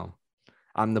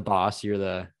 I'm the boss, you're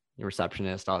the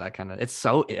receptionist, all that kind of. It's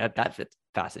so that fits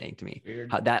fascinating to me.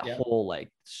 Weird. How that whole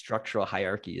like structural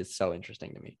hierarchy is so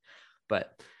interesting to me.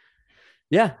 But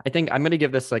yeah, I think I'm gonna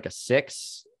give this like a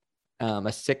 6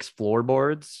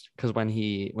 floorboards, because when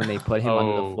they put him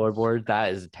under the floorboard,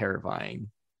 that is terrifying.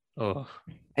 Oh,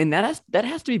 and that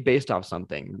has to be based off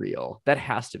something real. That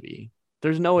has to be.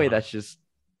 There's no way that's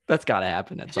got to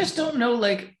happen. I just don't know.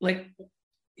 Like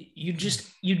you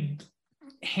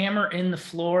hammer in the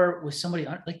floor with somebody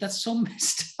like that's so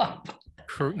messed up.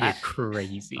 You're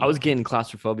crazy. I was getting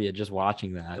claustrophobia just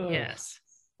watching that. Ugh. Yes,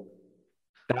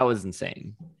 that was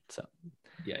insane. So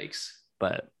yikes.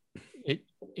 But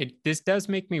this does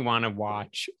make me want to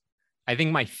watch. I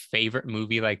think my favorite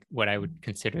movie, like what I would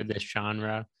consider this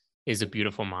genre, is A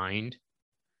Beautiful Mind.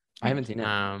 I haven't seen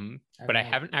it. But I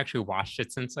haven't actually watched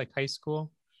it since like high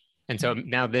school. And so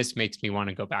now this makes me want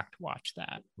to go back to watch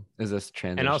that. Is this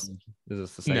transition? And also, is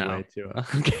this the segue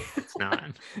to? Okay. It's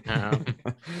not.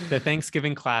 The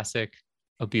Thanksgiving classic,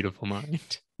 A Beautiful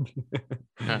Mind.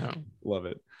 Love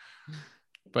it.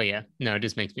 But yeah, no, it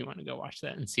just makes me want to go watch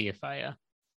that and see if I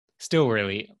still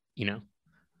really,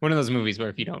 one of those movies where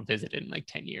if you don't visit it in like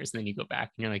 10 years, and then you go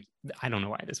back and you're like, I don't know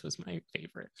why this was my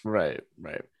favorite. Right.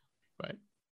 But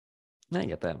I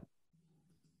get that.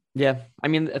 Yeah, I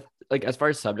mean, like as far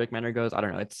as subject matter goes, I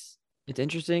don't know. It's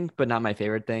interesting, but not my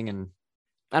favorite thing. And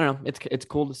I don't know. It's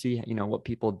cool to see, what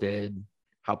people did,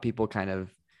 how people kind of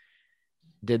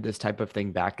did this type of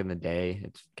thing back in the day.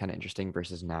 It's kind of interesting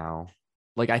versus now.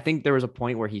 Like I think there was a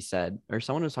point where he said, or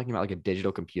someone was talking about like a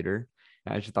digital computer,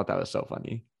 and I just thought that was so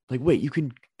funny. Like, wait, you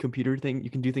can do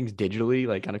things digitally,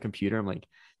 like on a computer. I'm like,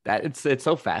 that it's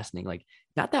so fascinating. Like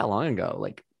not that long ago,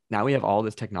 like. Now we have all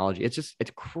this technology. It's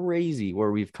crazy where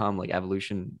we've come, like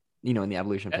evolution, in the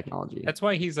evolution of technology. That's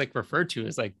why he's like referred to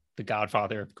as like the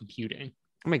godfather of computing.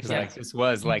 Makes sense. Like this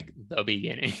was like the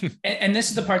beginning. And this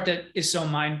is the part that is so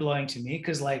mind blowing to me,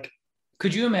 because like,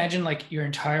 could you imagine like your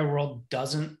entire world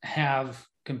doesn't have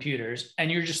computers and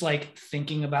you're just like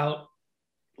thinking about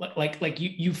like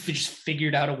you've just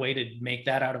figured out a way to make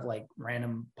that out of like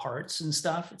random parts and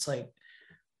stuff. It's like,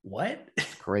 what?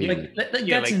 Crazy.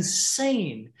 That's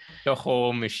insane. The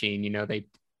whole machine, they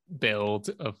build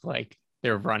of like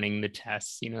they're running the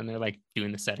tests, you know, and they're like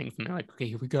doing the settings, and they're like, okay,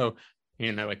 here we go.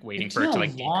 And they're like waiting Do for you it know to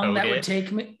how like long decode that it. would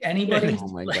take anybody? Oh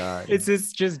my God. It's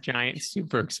this just giant,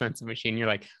 super expensive machine. You're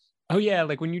like, oh yeah,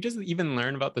 like when you just even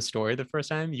learn about the story the first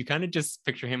time, you kind of just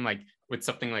picture him like with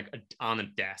something like on a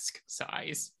desk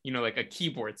size, you know, like a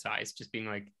keyboard size, just being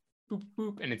like boop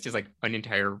boop, and it's just like an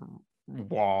entire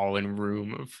wall and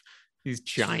room of these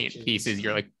giant pieces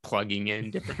you're like plugging in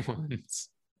different ones.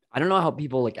 I don't know how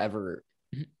people like ever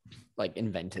like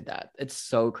invented that. It's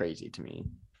so crazy to me.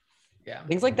 Yeah.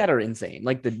 Things like that are insane.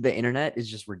 Like the internet is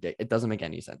just ridiculous. It doesn't make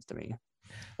any sense to me.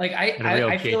 Like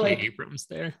I feel like Abrams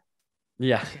there.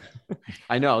 Yeah.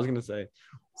 I know. I was gonna say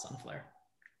Sunflare.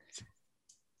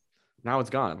 now it's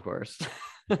gone, of course.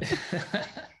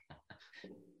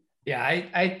 Yeah,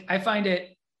 I find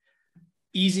it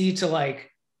easy to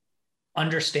like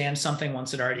understand something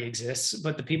once it already exists,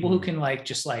 but the people who can like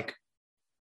just like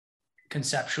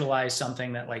conceptualize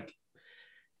something that like,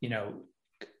 you know,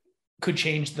 could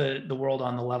change the world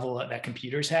on the level that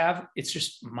computers have, it's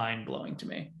just mind-blowing to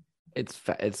me. It's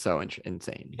so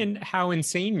insane. And how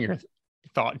insane you're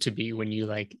thought to be when you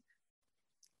like,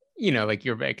 you know, like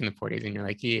you're back in the 40s and you're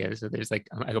like, yeah, so there's like,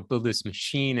 I go build this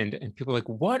machine, and people are like,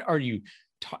 what are you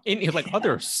and like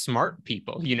other smart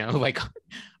people, you know, like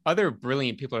other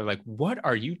brilliant people are like, what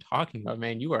are you talking about,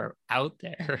 man? You are out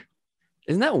there.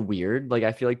 Isn't that weird? Like,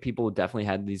 I feel like people definitely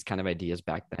had these kind of ideas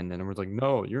back then, and it was like,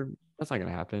 no, that's not gonna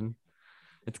happen.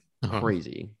 It's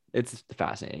crazy. It's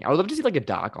fascinating. I would love to see like a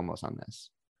doc almost on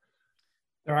this.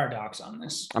 There are docs on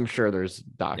this. I'm sure there's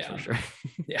docs for sure.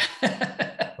 Yeah.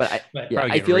 But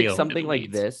I feel like something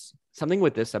like this, something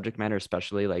with this subject matter,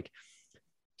 especially like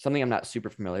something I'm not super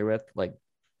familiar with, like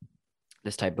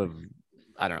this type of,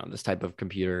 I don't know, this type of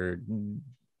computer,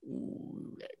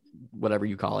 whatever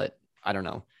you call it. I don't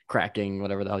know, cracking,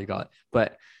 whatever the hell you call it.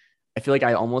 But I feel like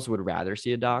I almost would rather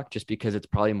see a doc just because it's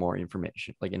probably more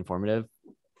information, like informative.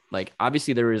 Like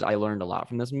obviously I learned a lot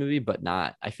from this movie, but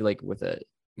not, I feel like with a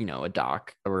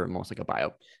doc or almost like a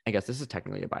bio, I guess this is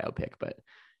technically a biopic, but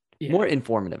more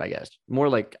informative, I guess. More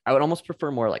like, I would almost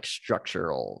prefer more like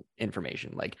structural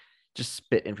information, like just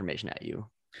spit information at you.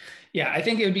 Yeah, I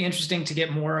think it would be interesting to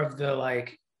get more of the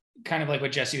like, kind of like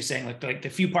what Jesse was saying, like the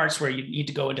few parts where you need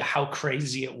to go into how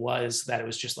crazy it was that it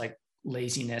was just like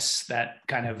laziness that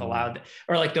kind of allowed,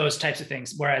 or like those types of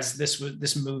things. Whereas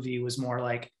this movie was more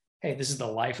like, hey, this is the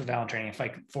life of Alan Turing. If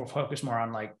I focus more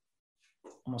on like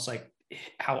almost like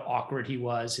how awkward he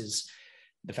was,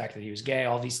 the fact that he was gay,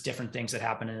 all these different things that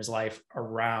happened in his life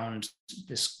around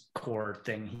this core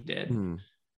thing he did.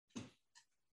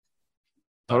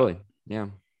 Totally. Yeah.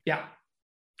 Yeah.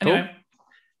 Cool. Anyway,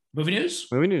 movie news.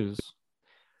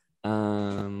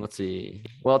 Let's see.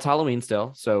 Well, it's Halloween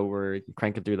still, so we're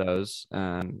cranking through those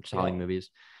Halloween movies.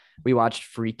 We watched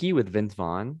Freaky with Vince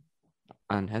Vaughn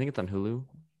I think it's on Hulu.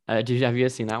 Have you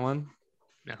guys seen that one?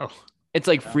 No. It's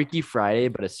like Freaky Friday,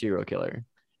 but a serial killer.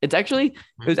 It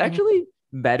was actually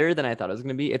better than I thought it was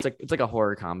gonna be. It's like a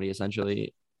horror comedy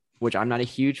essentially, which I'm not a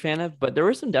huge fan of, but there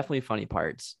were some definitely funny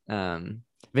parts.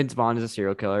 Vince Vaughn is a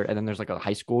serial killer, and then there's like a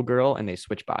high school girl, and they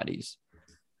switch bodies.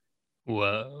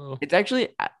 Whoa. It's actually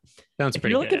sounds if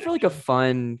pretty you're looking good, for like a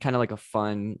fun kind of like a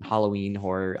fun Halloween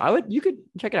horror, you could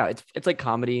check it out. It's like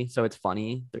comedy, so it's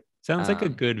funny. Sounds like a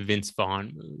good Vince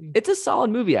Vaughn movie. It's a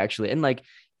solid movie actually, and like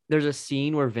there's a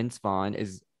scene where Vince Vaughn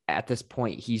is at this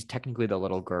point, he's technically the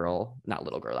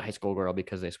the high school girl,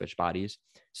 because they switch bodies.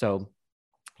 So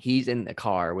he's in the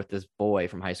car with this boy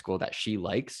from high school that she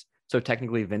likes. So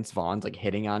technically Vince Vaughn's like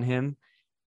hitting on him.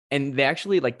 And they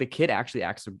actually, like, the kid actually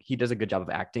acts, he does a good job of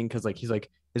acting, because like he's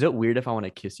like, is it weird if I want to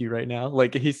kiss you right now?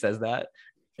 Like he says that.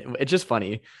 It's just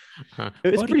funny.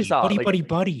 It's pretty solid.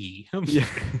 Buddy. Yeah.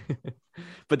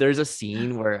 But there's a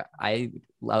scene where I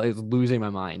was losing my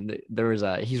mind.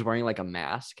 He's wearing like a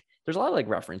mask. There's a lot of like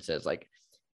references. Like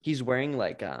he's wearing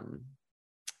like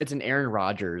it's an Aaron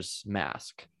Rodgers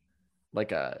mask, like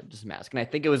just a mask. And I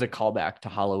think it was a callback to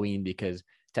Halloween, because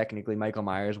technically Michael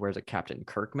Myers wears a Captain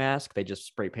Kirk mask. They just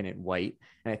spray painted white.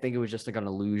 And I think it was just like an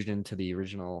allusion to the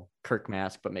original Kirk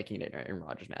mask, but making it an Aaron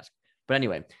Rodgers mask. But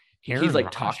anyway, he's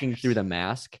like talking through the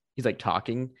mask. He's like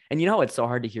talking. And you know how it's so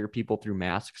hard to hear people through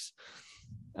masks?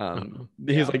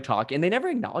 He's like talking, and they never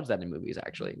acknowledge that in movies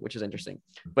actually, which is interesting.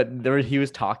 But he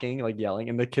was talking, like yelling,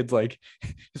 and the kid's like,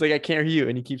 he's like, I can't hear you,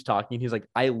 and he keeps talking. He's like,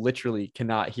 I literally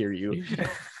cannot hear you.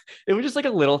 It was just like a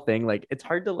little thing. Like it's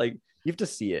hard to like, you have to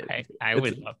see it. I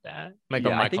would love that. Like a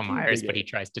Michael Myers, but he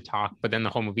tries to talk, but then the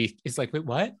whole movie is like, wait,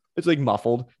 what? It's like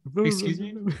muffled. Excuse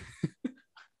me.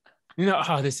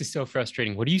 No, this is so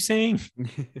frustrating. What are you saying?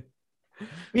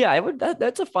 Yeah,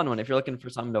 that's a fun one if you're looking for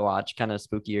something to watch, kind of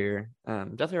spookier.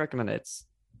 Definitely recommend it. It's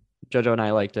Jojo and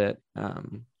I liked it.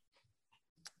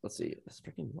 Let's see, it's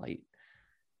freaking light.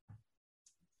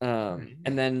 And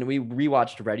then we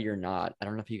rewatched Ready or Not. I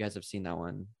don't know if you guys have seen that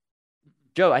one.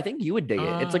 Joe, I think you would dig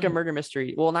it. It's like a murder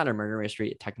mystery. Well, not a murder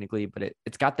mystery technically, but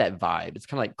it's got that vibe. It's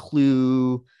kind of like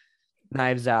Clue,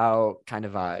 Knives Out kind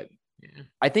of vibe. Yeah.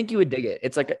 I think you would dig it.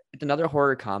 It's another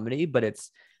horror comedy, but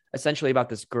it's essentially about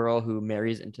this girl who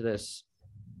marries into this.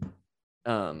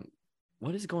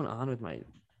 What is going on with my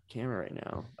camera right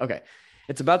now? Okay.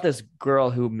 It's about this girl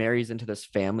who marries into this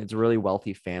family. It's a really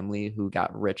wealthy family who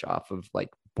got rich off of like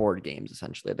board games,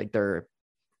 essentially. Like their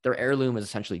heirloom is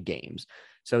essentially games.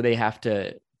 So they have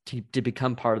to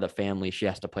become part of the family. She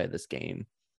has to play this game.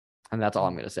 And that's all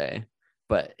I'm going to say.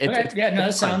 But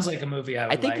that sounds like a movie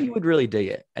I think you would really dig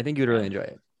it. I think you would really enjoy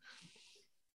it.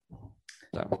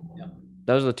 So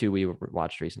those are the two we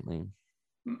watched recently.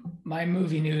 My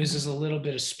movie news is a little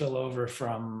bit of spillover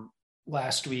from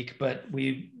last week, but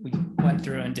we went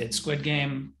through and did Squid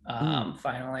Game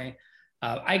finally.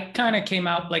 I kind of came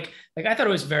out like I thought it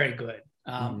was very good,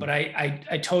 but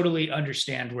I totally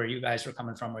understand where you guys were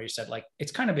coming from, where you said like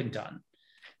it's kind of been done.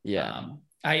 Yeah,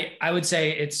 I would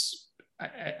say it's.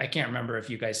 I can't remember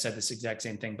if you guys said this exact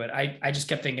same thing, but I just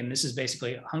kept thinking this is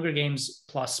basically Hunger Games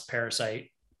plus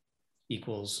Parasite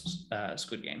equals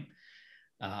Squid Game.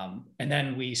 And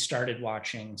then we started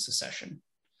watching Succession.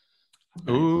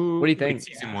 Ooh, what do you think?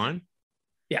 Season 1?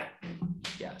 Yeah.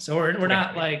 So we're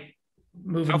not like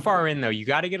moving. How far in though? You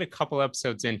got to get a couple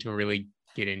episodes in to really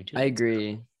get into it. I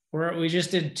agree. We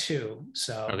just did 2.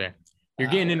 So okay. You're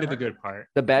getting into the good part.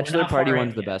 The bachelor party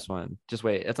one's the best one. Just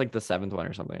wait. It's like the 7th one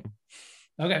or something.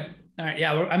 Okay. All right.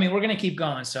 Yeah. We're going to keep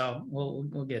going. So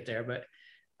we'll get there. But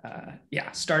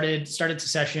started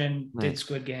Succession, did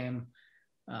Squid Game.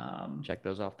 Check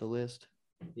those off the list.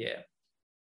 Yeah.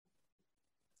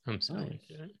 I'm sorry.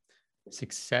 Nice.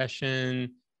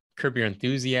 Succession, Curb Your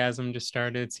Enthusiasm just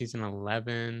started, season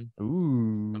 11. Ooh.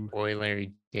 My boy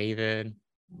Larry David.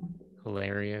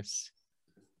 Hilarious.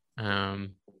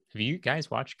 Have you guys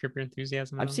watched Curb Your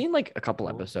Enthusiasm? I've seen like a couple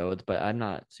episodes, but I'm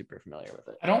not super familiar with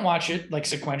it. I don't watch it like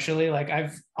sequentially. Like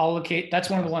I'll locate. That's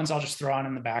one of the ones I'll just throw on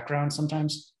in the background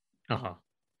sometimes. Uh-huh.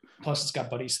 Plus, it's got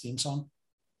Buddy's theme song.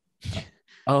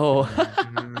 Oh,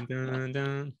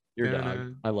 your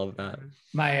dog. I love that.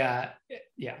 My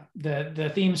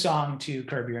the theme song to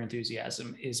Curb Your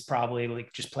Enthusiasm is probably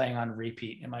like just playing on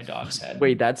repeat in my dog's head.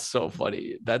 Wait, that's so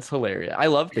funny. That's hilarious. I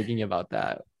love thinking about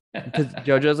that. Because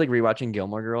JoJo's like rewatching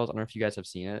Gilmore Girls. I don't know if you guys have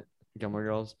seen it, Gilmore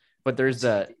Girls, but there's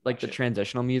the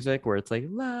transitional music where it's like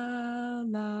la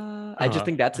la. I just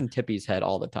think that's in Tippy's head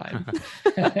all the time.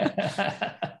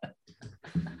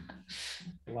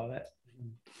 Love it.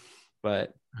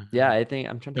 But yeah, I think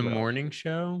I'm trying to. The morning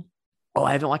show. Oh,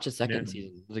 I haven't watched the second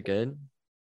season. Was it good?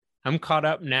 I'm caught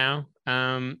up now.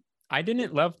 I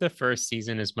didn't love the first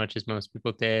season as much as most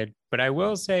people did, but I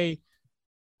will say.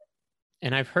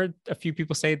 And I've heard a few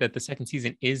people say that the second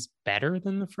season is better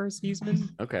than the first season.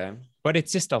 Okay. But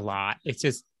it's just a lot. It's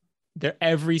just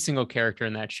every single character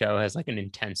in that show has like an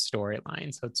intense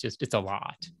storyline. So it's a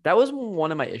lot. That was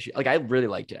one of my issues. Like I really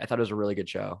liked it. I thought it was a really good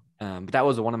show. But that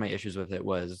was one of my issues with it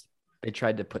was they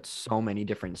tried to put so many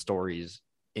different stories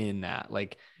in that.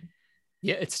 Like,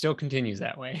 yeah, it still continues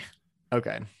that way.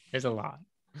 Okay. There's a lot.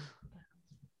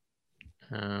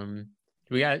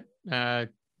 We got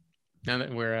now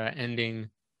that we're ending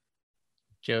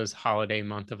Joe's holiday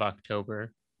month of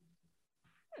October,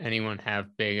 anyone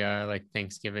have big like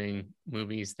Thanksgiving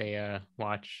movies they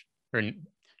watch, or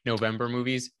November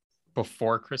movies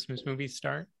before Christmas movies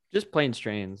start? Just Planes,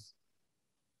 Trains.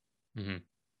 Mm-hmm.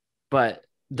 But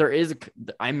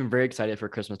I'm very excited for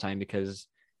Christmas time because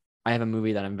I have a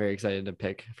movie that I'm very excited to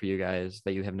pick for you guys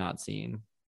that you have not seen.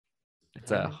 It's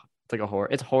like a horror.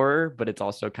 It's horror, but it's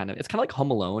also kind of like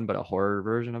Home Alone, but a horror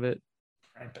version of it.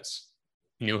 Krampus.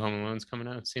 New Home Alone's coming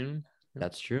out soon.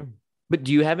 That's true. But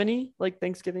do you have any like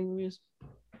Thanksgiving movies?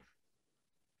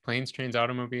 Planes, Trains,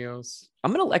 Automobiles.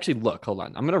 I'm gonna actually look. Hold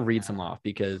on. I'm gonna read some off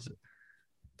because,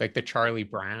 like the Charlie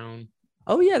Brown.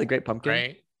 Oh yeah, the Great Pumpkin.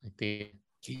 Right. Like the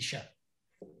Krisha.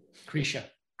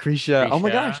 Oh my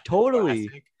gosh,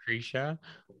 totally. Krisha.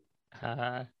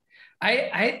 I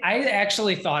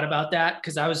actually thought about that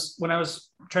because when I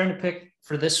was trying to pick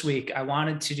for this week, I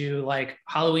wanted to do like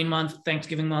Halloween month,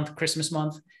 Thanksgiving month, Christmas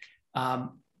month.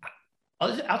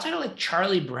 Outside of like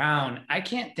Charlie Brown, I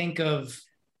can't think of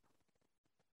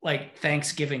like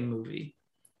Thanksgiving movie.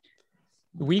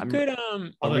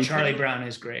 Although Charlie Brown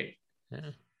is great.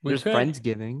 Yeah. There's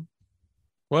Friendsgiving.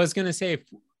 Well, I was gonna say if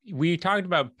we talked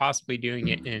about possibly doing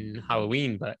it in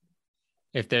Halloween, but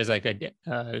if there's like a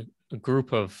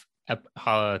group of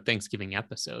Thanksgiving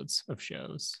episodes of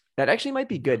shows. That actually might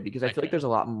be good because I feel Okay. like there's a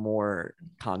lot more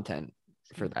content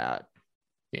for that.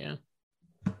 Yeah.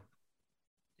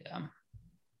 Yeah.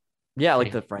 Yeah,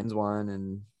 like the Friends one,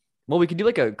 and well, we could do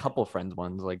like a couple Friends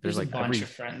ones. Like there's There's a like bunch every of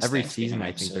Friends every Thanksgiving season.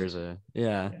 I think episode. there's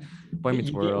a Boy Meets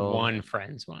You World. get one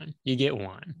Friends one. You get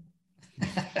one.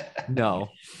 No.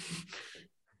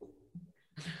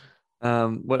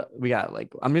 What we got?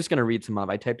 Like, I'm just gonna read some of.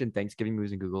 I typed in Thanksgiving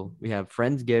movies in Google. We have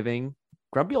Friendsgiving,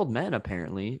 Grumpy Old Men.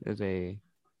 Apparently, is a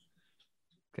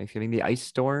Thanksgiving. The Ice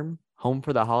Storm, Home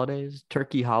for the Holidays,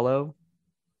 Turkey Hollow,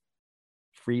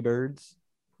 Free Birds.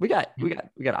 We got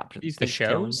options. These the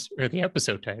Thanksgiving. shows or the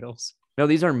episode titles? No,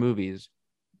 these are movies.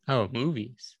 Oh,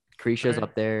 movies. Krisha's Alright.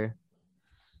 up there.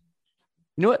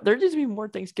 You know what? There needs to be more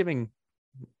Thanksgiving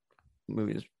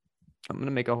movies. I'm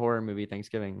gonna make a horror movie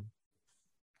Thanksgiving.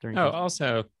 During Oh, Thanksgiving.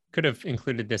 also could have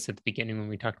included this at the beginning when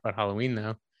we talked about Halloween,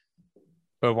 though.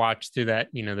 But watch through that,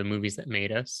 the movies that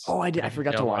made us. Oh, I did. I That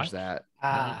forgot to Dale watch watched.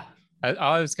 that.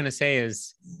 All I was gonna say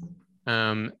is,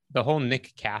 the whole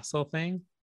Nick Castle thing,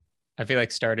 I feel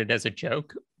like started as a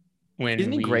joke. When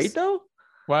Isn't he great though?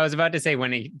 Well, I was about to say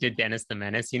when he did Dennis the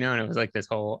Menace, and it was like this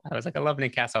whole. I was like, I love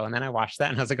Nick Castle, and then I watched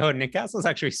that, and I was like, oh, Nick Castle is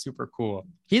actually super cool.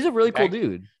 He's a really cool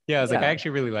dude. Yeah, I was like, Yeah. I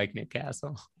actually really like Nick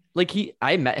Castle. Like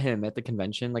I met him at the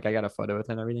convention. Like I got a photo with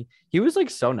him and everything. He was like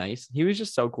so nice. He was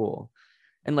just so cool.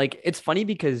 And like, it's funny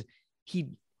because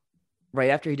right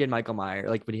after he did Michael Myers,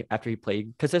 like after he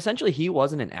played, because essentially he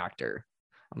wasn't an actor.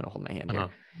 I'm going to hold my hand here.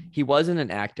 He wasn't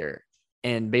an actor.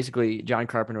 And basically John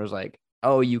Carpenter was like,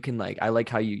 oh, you can I like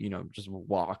how you, just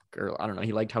walk, or I don't know.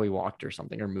 He liked how he walked or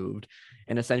something or moved.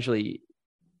 And essentially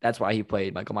that's why he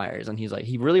played Michael Myers. And he's like,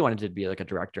 he really wanted to be like a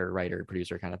director, writer,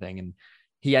 producer kind of thing. And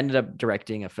he ended up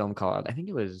directing a film called,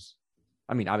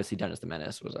 obviously Dennis the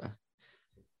Menace was a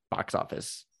box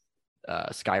office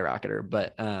skyrocketer,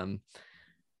 but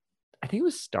I think it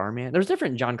was Starman. There's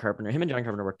different John Carpenter. Him and John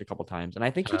Carpenter worked a couple times, and I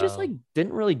think he just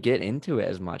didn't really get into it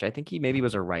as much. I think he maybe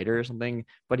was a writer or something,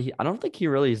 but I don't think he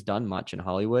really has done much in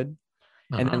Hollywood.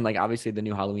 And then obviously the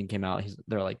new Halloween came out.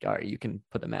 They're like, all right, you can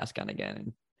put the mask on again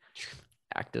and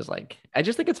act as I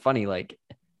just think it's funny. Like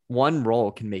one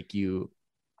role can make you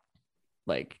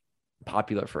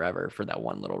popular forever for that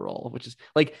one little role, which is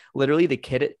literally the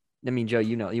kid. Joe,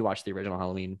 you watched the original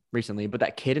Halloween recently, but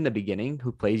that kid in the beginning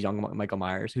who plays young Michael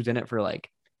Myers, who's in it for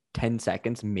 10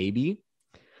 seconds, maybe.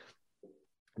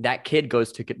 That kid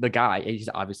goes to the guy. He's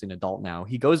obviously an adult now.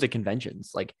 He goes to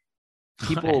conventions.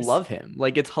 People Nice. love him.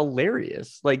 It's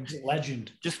hilarious.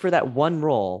 Legend. Just for that one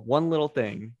role, one little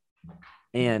thing.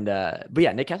 And, but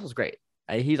yeah, Nick Castle's great.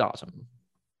 He's awesome.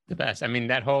 The best. I mean,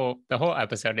 the whole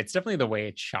episode, it's definitely the way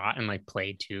it's shot and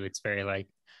played too. It's very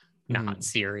not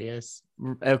serious.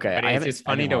 Okay. But it's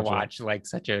funny to watch watch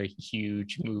such a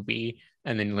huge movie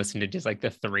and then listen to just the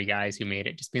three guys who made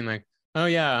it just being like, oh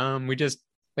yeah, we just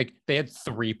they had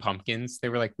 3 pumpkins. They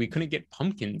were like, we couldn't get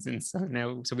pumpkins, and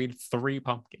so we had 3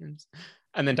 pumpkins.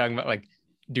 And then talking about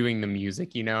doing the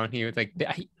music, and he was like,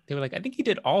 they were like, I think he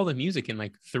did all the music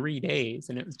in 3 days,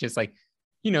 and it was just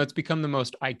it's become the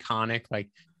most iconic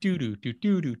do do do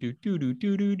do do do do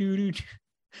do do do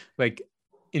do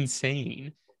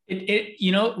insane.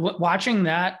 Watching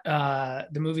that,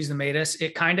 the movies that made us,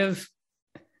 it kind of,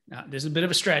 there's a bit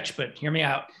of a stretch, but hear me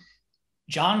out.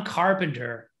 John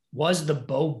Carpenter was the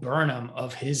Bo Burnham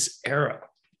of his era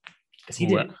because he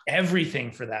did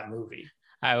everything for that movie.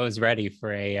 I was ready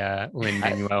for a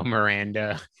Lin-Manuel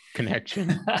Miranda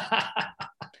connection.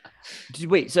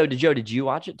 Wait, so did you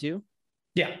watch it too?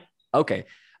 Yeah. Okay.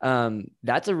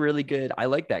 That's a really good, I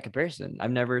like that comparison.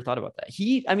 I've never thought about that.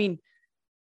 He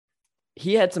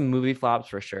had some movie flops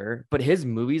for sure, but his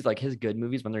movies, his good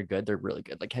movies, when they're good, they're really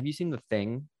good. Have you seen The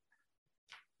Thing?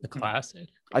 The classic.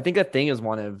 I think The Thing is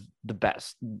one of the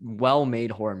best well-made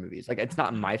horror movies. It's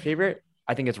not my favorite.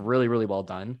 I think it's really, really well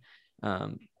done.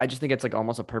 I just think it's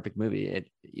almost a perfect movie.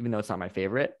 Even though it's not my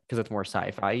favorite because it's more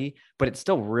sci-fi, but it's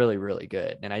still really, really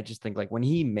good. And I just think when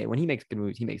he makes good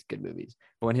movies, he makes good movies.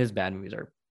 But when his bad movies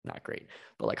are not great.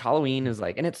 But Halloween is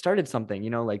and it started something,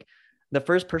 the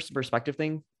first person perspective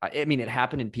thing. It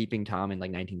happened in Peeping Tom in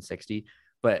 1960,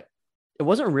 but it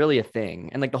wasn't really a thing.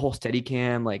 And the whole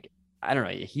Steadicam, I don't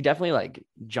know. He definitely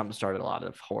jump started a lot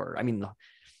of horror.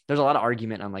 There's a lot of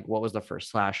argument on what was the first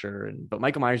slasher, but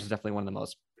Michael Myers is definitely one of the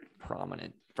most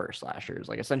prominent first slashers.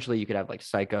 Essentially you could have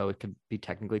Psycho. It could be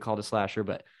technically called a slasher,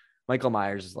 but Michael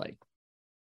Myers is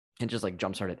it just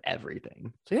jump started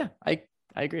everything. So yeah, I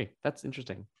agree. That's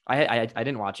interesting. I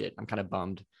didn't watch it. I'm kind of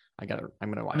bummed. I'm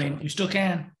gonna watch it. You still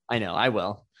can. I know, I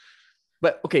will.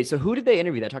 But okay, so who did they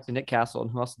interview? They talked to Nick Castle,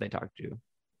 and who else did they talk to?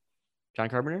 John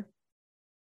Carpenter?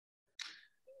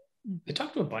 They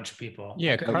talked to a bunch of people.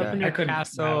 Yeah, Carpenter, I couldn't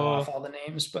Castle. rattle off all the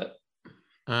names, but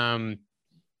the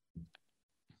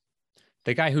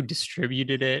guy who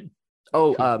distributed it.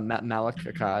 Oh, Malik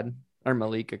Akkad or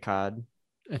Malik Akkad.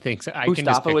 I think so.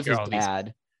 Mustafa was his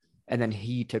dad, and then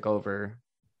he took over.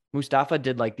 Mustafa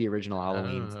did like the original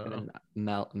Halloween, and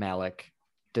then Malik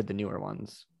did the newer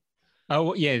ones. Oh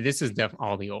well, yeah, this is definitely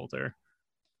all the older.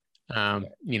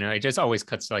 You know, it just always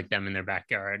cuts to like them in their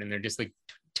backyard, and they're just like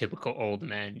typical old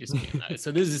men, just being like,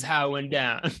 so this is how it went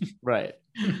down, right?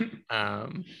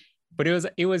 But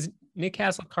it was Nick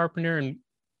Castle, Carpenter, and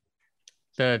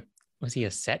was he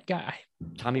a set guy?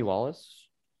 Tommy Wallace.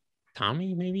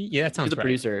 Tommy, maybe? Yeah, that sounds He's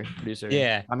a right. Producer.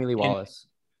 Yeah. Tommy Lee Wallace.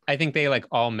 And I think they like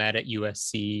all met at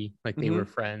USC, like they were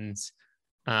friends.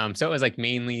 So it was like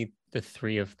mainly the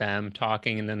three of them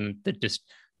talking, and then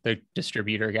the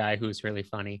distributor guy who's really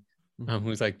funny,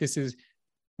 who's like,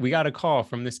 we got a call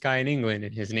from this guy in England,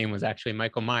 and his name was actually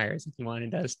Michael Myers, and he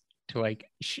wanted us to like,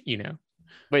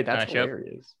 wait, that's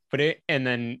hilarious. And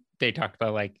then they talked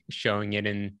about like showing it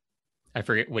in, I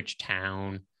forget which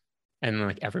town. And then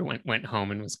like everyone went home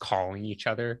and was calling each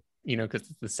other, because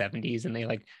it's the 70s. And they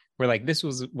like were like, this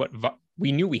was what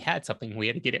we knew we had something. We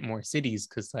had to get it more cities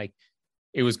because like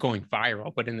it was going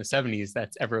viral. But in the 70s,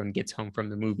 that's everyone gets home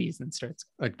from the movies and starts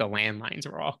like the landlines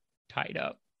were all tied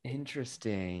up.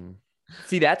 Interesting.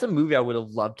 See, that's a movie I would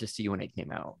have loved to see when it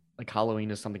came out. Like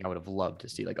Halloween is something I would have loved to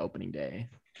see like opening day.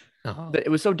 But it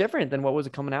was so different than what was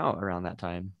coming out around that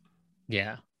time.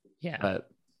 Yeah. Yeah. But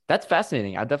that's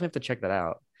fascinating. I definitely have to check that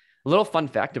out. A little fun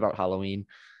fact about Halloween.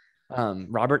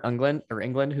 Robert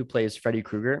Englund, who plays Freddy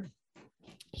Krueger,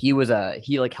 he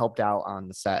like helped out on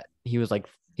the set. He was one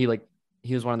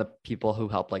of the people who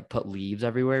helped like put leaves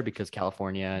everywhere because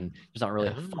California and there's not really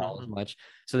a fall as much.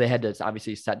 So they had to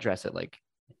obviously set dress at like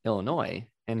Illinois,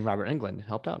 and Robert Englund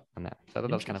helped out on that. So I thought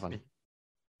that was kind of funny.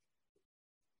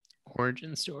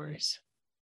 Origin stories.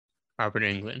 Robert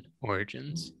Englund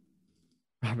origins.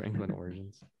 Robert Englund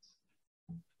origins.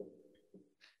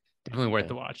 Definitely worth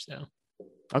the watch though.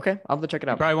 Okay, I'll have to check it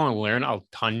out. You probably won't learn a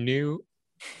ton new,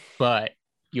 but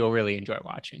you'll really enjoy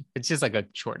watching. It's just like a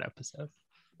short episode.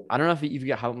 I don't know if you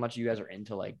got how much you guys are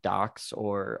into like docs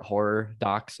or horror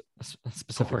docs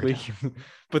specifically,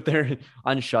 but there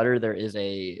on Shudder there is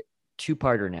a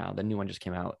 2-parter now. The new one just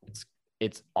came out.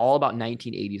 It's all about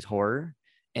 1980s horror,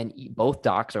 and both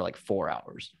docs are like 4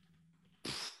 hours.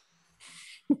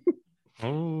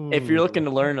 If you're looking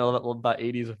to learn a little about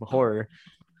 80s horror,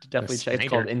 definitely check. It's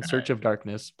called In Search of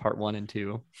Darkness, Part 1 and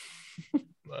 2.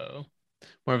 Whoa,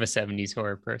 more of a 70s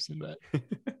horror person, but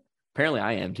apparently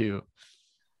I am too.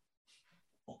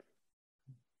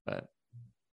 But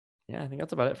yeah, I think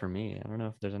that's about it for me. I don't know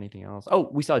if there's anything else. Oh,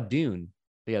 we saw Dune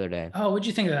the other day. Oh, what'd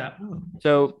you think of that?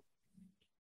 So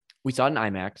we saw it in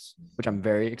IMAX, which I'm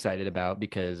very excited about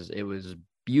because it was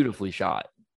beautifully shot.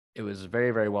 It was very,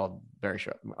 very well, very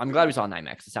short. I'm glad we saw it in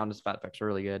IMAX. The sound effects were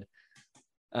really good.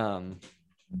 I'm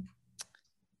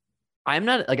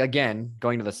not like, again,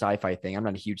 going to the sci-fi thing. I'm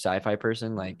not a huge sci-fi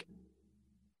person.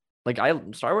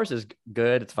 Star Wars is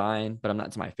good. It's fine, but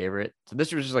it's my favorite. So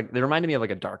this was just like, they reminded me of like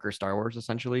a darker Star Wars,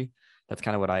 essentially. That's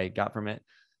kind of what I got from it.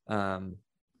 I'm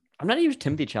not a huge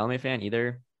Timothée Chalamet fan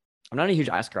either. I'm not a huge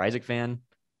Oscar Isaac fan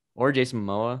or Jason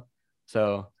Momoa.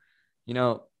 So, it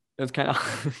was kind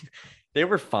of, they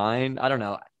were fine. I don't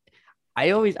know.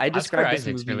 I describe this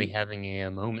movie really having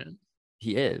a moment.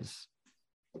 He is.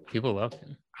 People love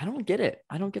him. I don't get it.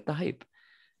 I don't get the hype.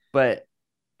 But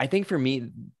I think for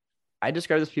me, I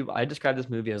describe this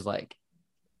movie as like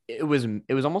it was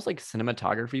almost like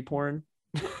cinematography porn.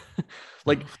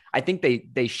 Like I think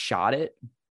they shot it.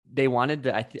 They wanted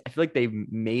to. I feel like they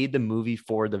made the movie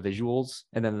for the visuals,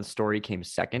 and then the story came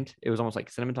second. It was almost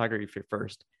like cinematography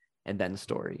first, and then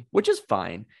story, which is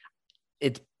fine.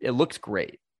 It looks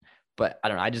great, but I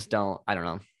don't know. I don't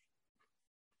know.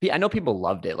 I know people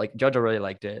loved it. Like Jojo really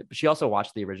liked it, but she also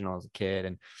watched the original as a kid,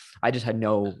 and I just had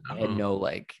no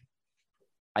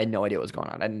idea what was going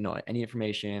on. I didn't know any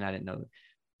information. I didn't know.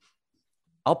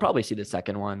 I'll probably see the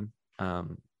second one.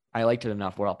 I liked it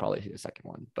enough where I'll probably see the second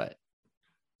one, but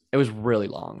it was really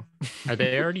long. Are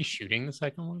they already shooting the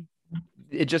second one?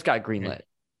 It just got greenlit.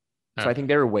 So I think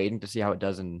they were waiting to see how it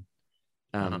does in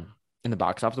the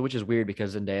box office, which is weird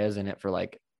because Zendaya's in it for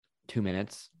like 2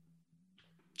 minutes.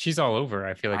 She's all over.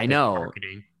 I feel like I know.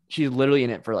 Marketing. She's literally in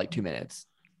it for like 2 minutes.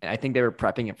 And I think they were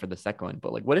prepping it for the second one.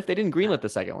 But like, what if they didn't greenlit the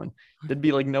second one? There'd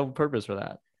be like no purpose for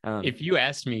that. If you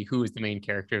asked me who was the main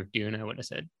character of Dune, I would have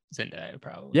said Zendaya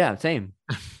probably. Yeah, same.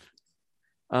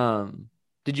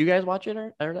 Did you guys watch it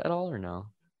at all or no?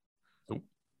 Nope.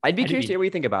 I'd be curious to hear what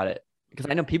you think about it. because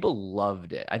I know people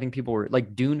loved it. I think people were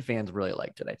like Dune fans really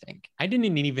liked it. I think. I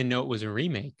didn't even know it was a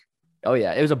remake. Oh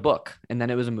yeah, it was a book, and then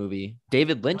it was a movie.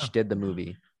 David Lynch did the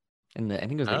movie, and I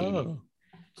think it was the 80s.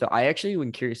 So I actually was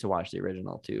curious to watch the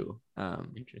original too.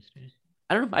 Interesting.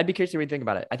 I don't know. I'd be curious to what you think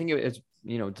about it. I think it's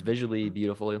it's visually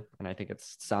beautiful, and I think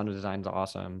its sound design is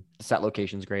awesome. The set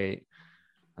location's great.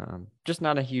 Just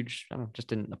not a huge. I don't know. Just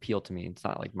didn't appeal to me. It's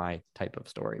not like my type of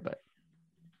story, but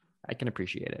I can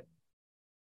appreciate it.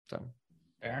 So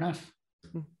fair enough.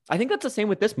 I think that's the same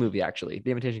with this movie. Actually, The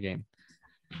Imitation Game.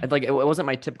 It wasn't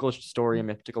my typical story in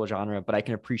my typical genre, but I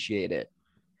can appreciate it.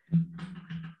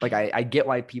 Like I get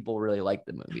why people really like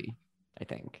the movie. I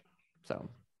think so.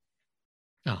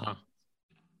 Yeah.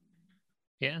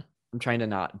 I'm trying to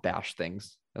not bash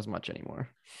things as much anymore.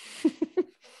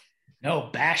 No,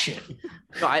 bash it.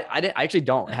 No, I actually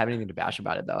don't have anything to bash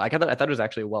about it though. I thought it was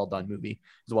actually a well done movie. It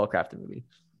was a well crafted movie.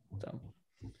 So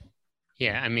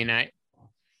yeah, I mean,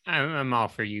 I'm all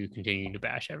for you continuing to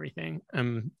bash everything.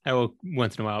 I will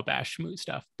once in a while bash smooth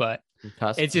stuff, but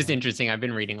it's just interesting. I've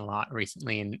been reading a lot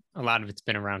recently, and a lot of it's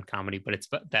been around comedy, but it's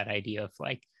that idea of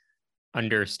like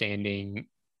understanding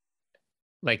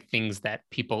like things that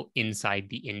people inside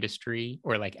the industry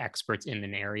or like experts in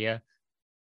an area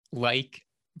like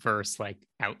versus like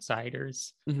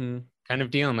outsiders kind of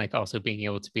deal, and like also being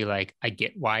able to be like, I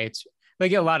get why it's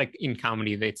like a lot of in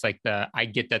comedy it's like I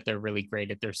get that they're really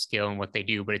great at their skill and what they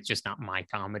do, but it's just not my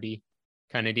comedy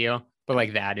kind of deal. But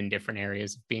like that in different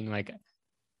areas of being like,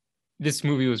 this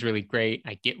movie was really great,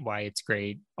 I get why it's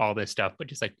great, all this stuff, but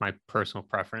just like my personal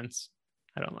preference,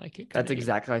 I don't like it. That's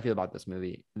exactly how I feel about this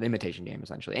movie, The Imitation Game,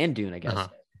 essentially, and Dune, I guess.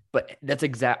 But that's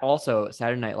also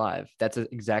Saturday Night Live. That's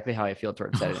exactly how I feel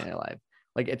towards Saturday Night Live.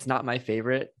 Like, it's not my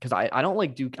favorite because I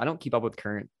don't keep up with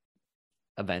current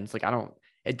events. Like,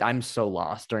 I'm so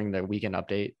lost during the weekend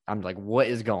update. I'm like, what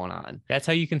is going on? That's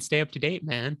how you can stay up to date,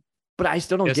 man. But I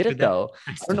still don't get it though.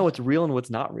 I don't know what's real and what's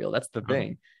not real. That's the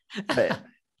thing. But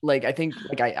like, I think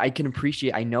like I can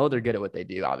appreciate, I know they're good at what they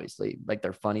do. Obviously, like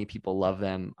they're funny. People love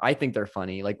them. I think they're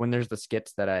funny. Like when there's the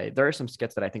skits there are some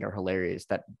skits that I think are hilarious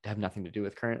that have nothing to do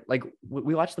with current. Like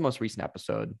we watched the most recent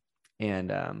episode and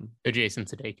the Jason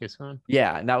Sudeikis one.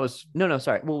 Yeah. And that was, no,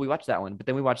 sorry. Well, we watched that one, but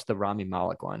then we watched the Rami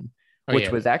Malek one, which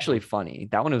was actually funny.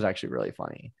 That one was actually really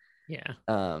funny. Yeah.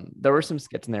 There were some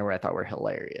skits in there where I thought were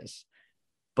hilarious,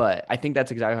 but I think that's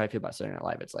exactly how I feel about Saturday Night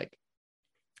Live. It's like,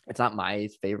 it's not my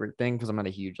favorite thing because I'm not a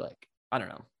huge, like, I don't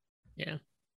know. Yeah.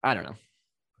 I don't know.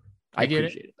 I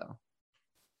appreciate it though.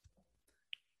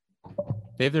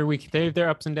 They have their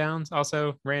ups and downs.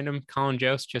 Also, random Colin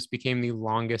Jost just became the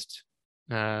longest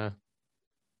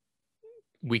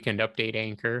weekend update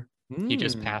anchor. He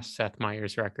just passed Seth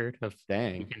Meyers' record of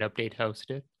weekend update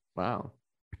hosted. Wow.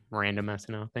 Random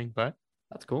SNL thing, but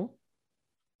that's cool.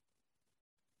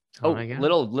 Oh,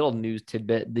 little news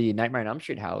tidbit. The Nightmare on Elm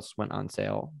Street house went on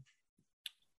sale.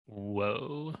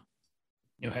 Whoa.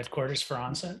 New headquarters for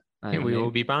Onset. Yeah, we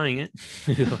will be buying it.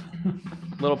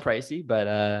 Little pricey, but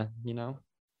I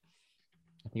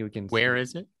think we can. Where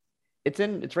is it?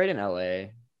 It's right in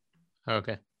LA.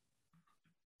 Okay.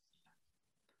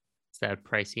 It's that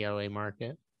pricey LA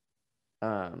market.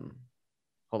 Hold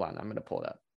on, I'm gonna pull it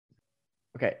up.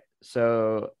 Okay,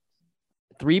 so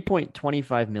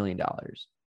 $3.25 million.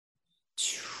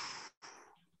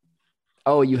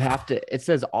 Oh, you have to. It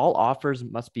says all offers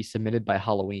must be submitted by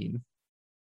Halloween.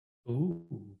 Ooh,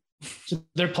 so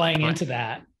they're playing into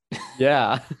that.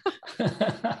 Yeah.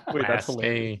 Wait, that's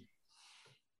hilarious.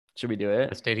 Should we do it?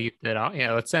 Last day to get that out.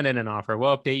 Yeah, let's send in an offer.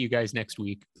 We'll update you guys next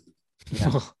week.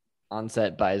 Yeah.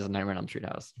 Onset buys Nightmare on Elm Street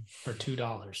house for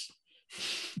 $2.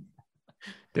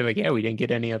 They're like, yeah, we didn't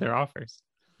get any other offers.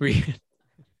 I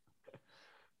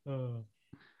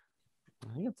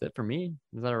think that's it for me.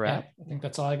 Is that a wrap? Yeah, I think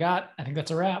that's all I got. I think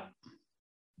that's a wrap.